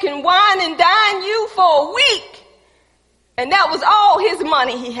man can wine and dine you for a week. And that was all his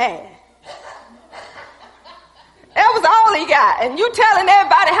money he had. That was all he got. And you telling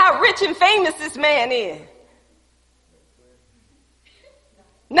everybody how rich and famous this man is.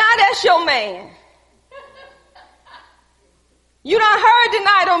 Now that's your man. You done heard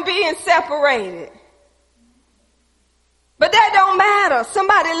tonight on being separated. But that don't matter.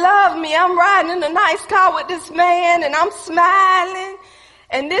 Somebody loved me. I'm riding in a nice car with this man and I'm smiling.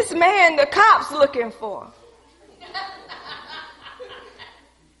 And this man, the cops looking for.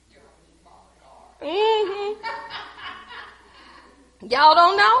 Y'all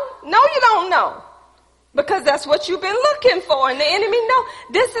don't know? No, you don't know. Because that's what you've been looking for. And the enemy know.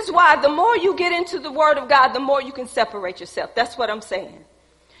 This is why the more you get into the Word of God, the more you can separate yourself. That's what I'm saying.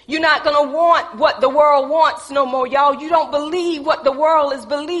 You're not going to want what the world wants no more, y'all. You don't believe what the world is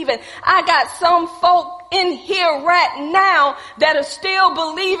believing. I got some folk in here right now that are still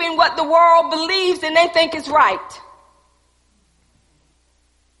believing what the world believes and they think is right.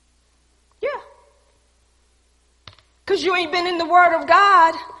 Because you ain't been in the Word of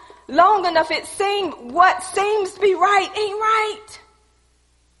God long enough. What seems to be right ain't right.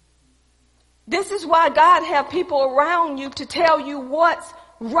 This is why God have people around you to tell you what's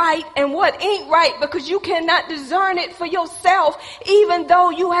right and what ain't right, because you cannot discern it for yourself. Even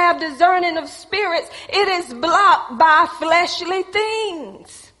though you have discerning of spirits, it is blocked by fleshly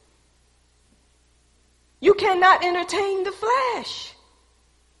things. You cannot entertain the flesh.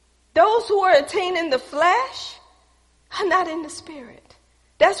 Those who are attaining the flesh are not in the spirit.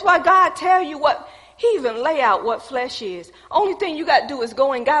 That's why God tell you what, he even lay out what flesh is. Only thing you got to do is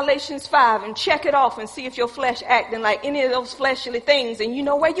go in Galatians 5 and check it off and see if your flesh acting like any of those fleshly things, and you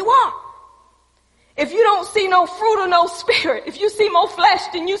know where you are. If you don't see no fruit or no spirit, if you see more flesh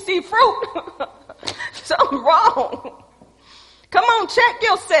than you see fruit, something wrong. Come on, check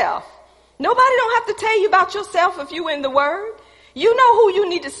yourself. Nobody don't have to tell you about yourself if you in the Word. You know who you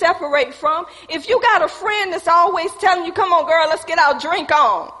need to separate from. If you got a friend that's always telling you, come on girl, let's get our drink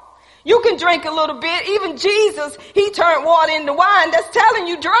on. You can drink a little bit. Even Jesus, he turned water into wine. That's telling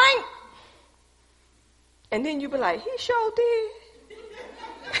you drink. And then you be like, he sure did.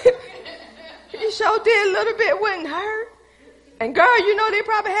 He sure did a little bit, wouldn't hurt. And girl, you know they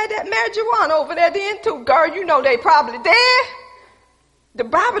probably had that marijuana over there then too. Girl, you know they probably did. The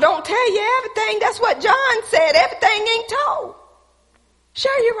Bible don't tell you everything. That's what John said. Everything ain't told.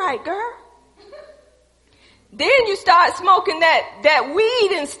 Sure, you're right, girl. Then you start smoking that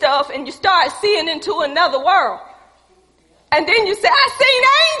weed and stuff, and you start seeing into another world. And then you say, I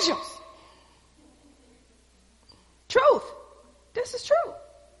seen angels. Truth. This is true.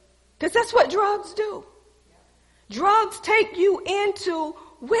 Because that's what drugs do. Drugs take you into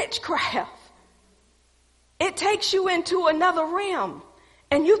witchcraft. It takes you into another realm.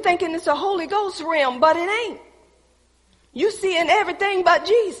 And you thinking it's a Holy Ghost realm, but it ain't. You seeing everything but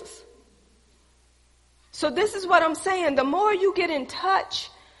Jesus. So this is what I'm saying. The more you get in touch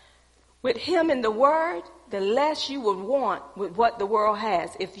with him in the Word, the less you would want with what the world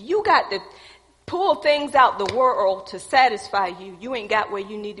has. If you got to pull things out the world to satisfy you, you ain't got where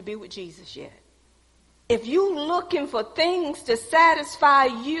you need to be with Jesus yet. If you looking for things to satisfy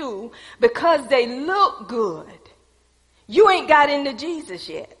you because they look good, you ain't got into Jesus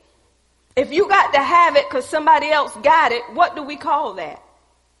yet. If you got to have it because somebody else got it, what do we call that?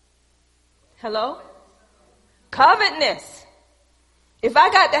 Hello? Covetousness. If I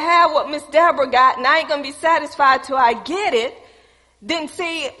got to have what Miss Deborah got and I ain't going to be satisfied till I get it, then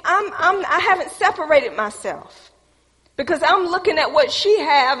see, I haven't separated myself. Because I'm looking at what she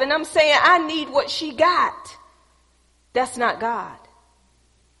have and I'm saying I need what she got. That's not God.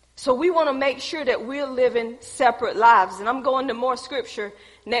 So we want to make sure that we're living separate lives. And I'm going to more scripture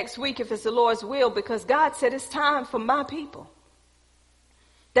next week if it's the Lord's will, because God said it's time for my people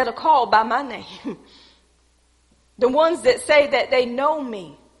that are called by my name. The ones that say that they know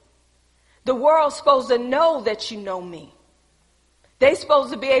me. The world's supposed to know that you know me. They're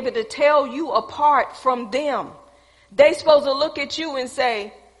supposed to be able to tell you apart from them. They're supposed to look at you and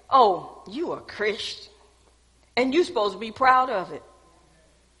say, oh, you are Christian. And you're supposed to be proud of it.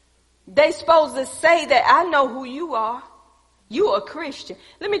 They supposed to say that I know who you are. You are a Christian.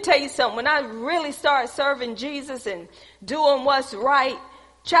 Let me tell you something. When I really started serving Jesus and doing what's right,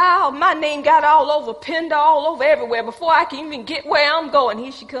 child, my name got all over, pinned all over everywhere. Before I can even get where I'm going,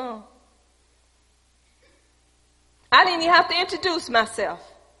 here she come. I didn't even have to introduce myself.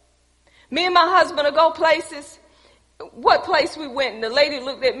 Me and my husband would go places. What place we went, and the lady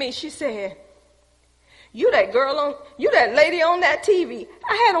looked at me. She said, you that lady on that TV.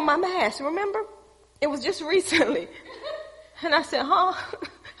 I had on my mask, remember? It was just recently. And I said, huh?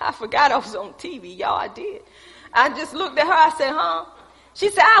 I forgot I was on TV, y'all. I did. I just looked at her. I said, huh? She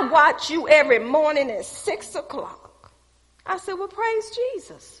said, I watch you every morning at 6 o'clock. I said, well, praise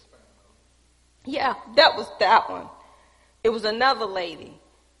Jesus. Yeah, that was that one. It was another lady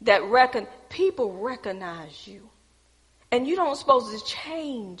that people recognize you. And you don't supposed to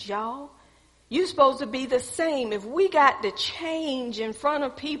change, y'all. You're supposed to be the same. If we got to change in front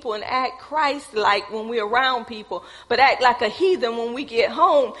of people and act Christ-like when we're around people, but act like a heathen when we get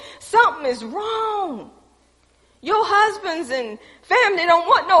home, something is wrong. Your husbands and family don't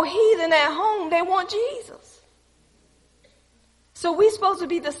want no heathen at home. They want Jesus. So we're supposed to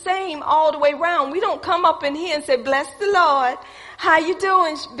be the same all the way around. We don't come up in here and say, bless the Lord. How you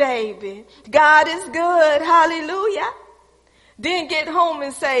doing, baby? God is good. Hallelujah. Then get home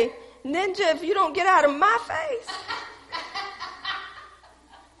and say, Ninja, if you don't get out of my face.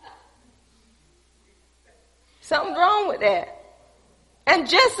 Something's wrong with that. And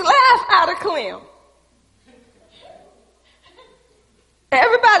just laugh out of Clem.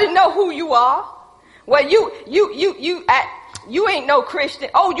 Everybody know who you are. Well, you ain't no Christian.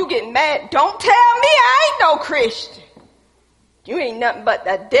 Oh, you getting mad? Don't tell me I ain't no Christian. You ain't nothing but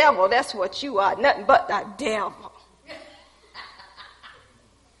the devil. That's what you are. Nothing but the devil.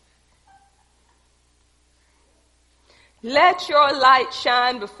 Let your light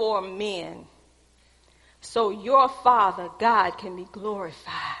shine before men, so your Father, God, can be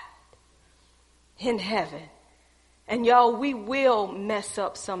glorified in heaven. And y'all, we will mess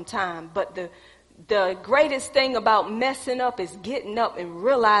up sometime, but the greatest thing about messing up is getting up and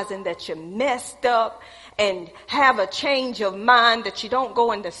realizing that you messed up and have a change of mind, that you don't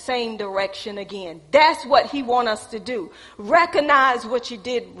go in the same direction again. That's what he wants us to do. Recognize what you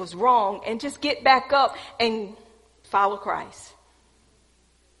did was wrong and just get back up and follow Christ.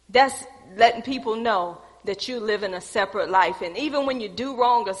 That's letting people know that you live in a separate life. And even when you do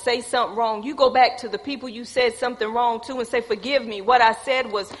wrong or say something wrong, you go back to the people you said something wrong to and say, forgive me. What I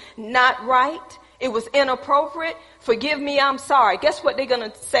said was not right. It was inappropriate. Forgive me. I'm sorry. Guess what they're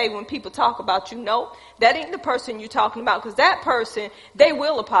going to say when people talk about you? No, that ain't the person you're talking about, because that person, they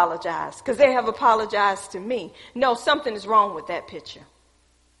will apologize because they have apologized to me. No, something is wrong with that picture.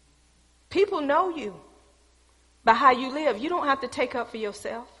 People know you by how you live. You don't have to take up for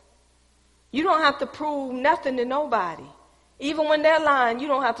yourself. You don't have to prove nothing to nobody. Even when they're lying, you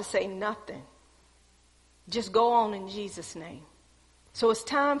don't have to say nothing. Just go on in Jesus' name. So it's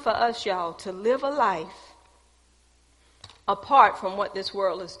time for us, y'all, to live a life apart from what this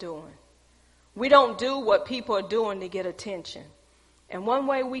world is doing. We don't do what people are doing to get attention. And one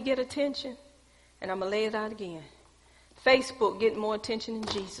way we get attention, and I'm going to lay it out again, Facebook getting more attention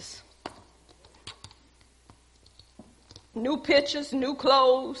than Jesus. New pictures, new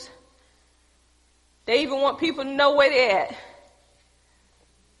clothes. They even want people to know where they're at.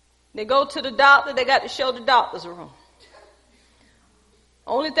 They go to the doctor, they got to show the doctor's room.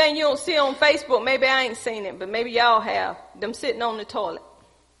 Only thing you don't see on Facebook, maybe I ain't seen it, but maybe y'all have, them sitting on the toilet.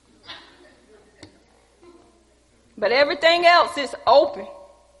 But everything else is open.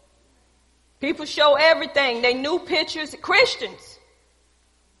 People show everything. They new pictures. Christians.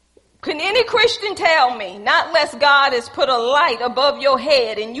 Can any Christian tell me, not unless God has put a light above your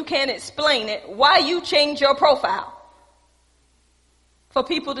head and you can't explain it, why you change your profile? For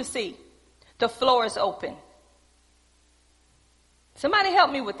people to see. The floor is open. Somebody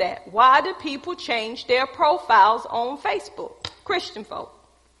help me with that. Why do people change their profiles on Facebook? Christian folk.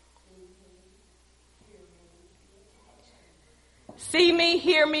 See me,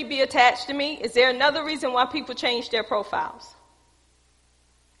 hear me, be attached to me. Is there another reason why people change their profiles?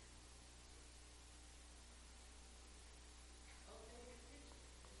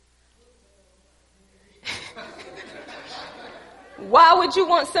 Why would you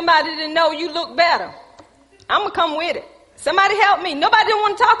want somebody to know you look better? I'm going to come with it. Somebody help me. Nobody didn't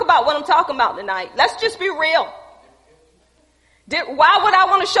want to talk about what I'm talking about tonight. Let's just be real. Why would I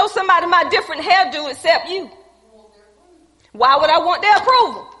want to show somebody my different hairdo except you? Why would I want their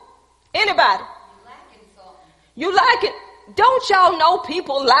approval? Anybody? You like it. Don't y'all know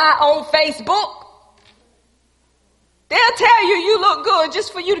people lie on Facebook? They'll tell you you look good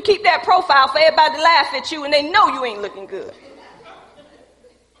just for you to keep that profile for everybody to laugh at you, and they know you ain't looking good.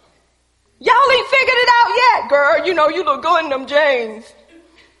 Y'all ain't figured it out yet, girl. You know you look good in them jeans.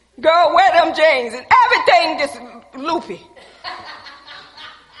 Girl, wear them jeans and everything just loopy.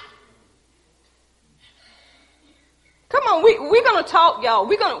 Come on, we're gonna talk, y'all.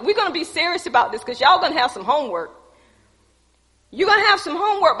 We're gonna be serious about this, because y'all gonna have some homework. You're gonna have some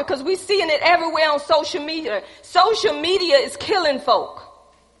homework, because we're seeing it everywhere on social media. Social media is killing folk.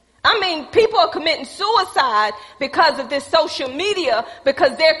 I mean, people are committing suicide because of this social media,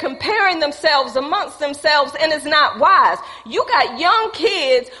 because they're comparing themselves amongst themselves, and it's not wise. You got young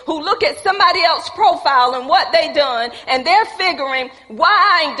kids who look at somebody else's profile and what they done, and they're figuring, why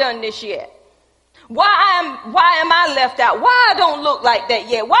I ain't done this yet? Why am I left out? Why I don't look like that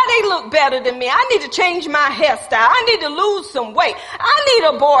yet? Why they look better than me? I need to change my hairstyle. I need to lose some weight. I need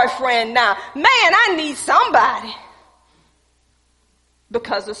a boyfriend now. Man, I need somebody.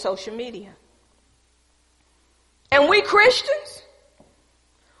 Because of social media. And we Christians,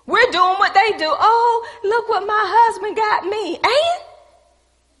 we're doing what they do. Oh, look what my husband got me.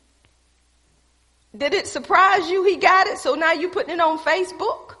 And did it surprise you he got it, so now you putting it on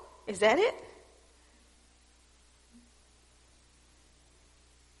Facebook? Is that it?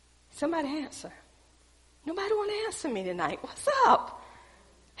 Somebody answer. Nobody want to answer me tonight. What's up?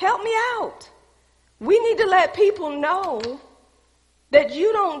 Help me out. We need to let people know that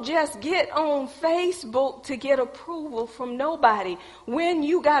you don't just get on Facebook to get approval from nobody. When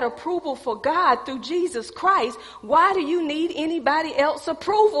you got approval for God through Jesus Christ, why do you need anybody else's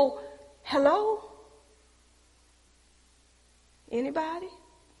approval? Hello? Anybody?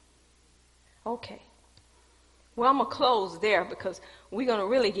 Okay. Well, I'm going to close there because we're going to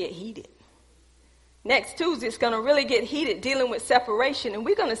really get heated. Next Tuesday, it's going to really get heated dealing with separation, and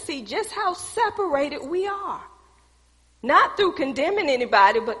we're going to see just how separated we are. Not through condemning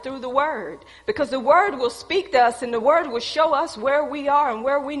anybody, but through the Word. Because the Word will speak to us, and the Word will show us where we are and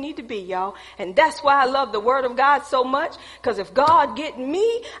where we need to be, y'all. And that's why I love the Word of God so much. Because if God get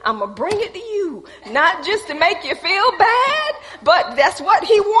me, I'm going to bring it to you. Not just to make you feel bad, but that's what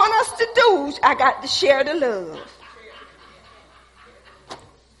He want us to do. I got to share the love.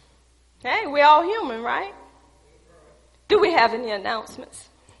 Hey, we're all human, right? Do we have any announcements?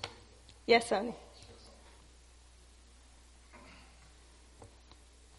 Yes, honey.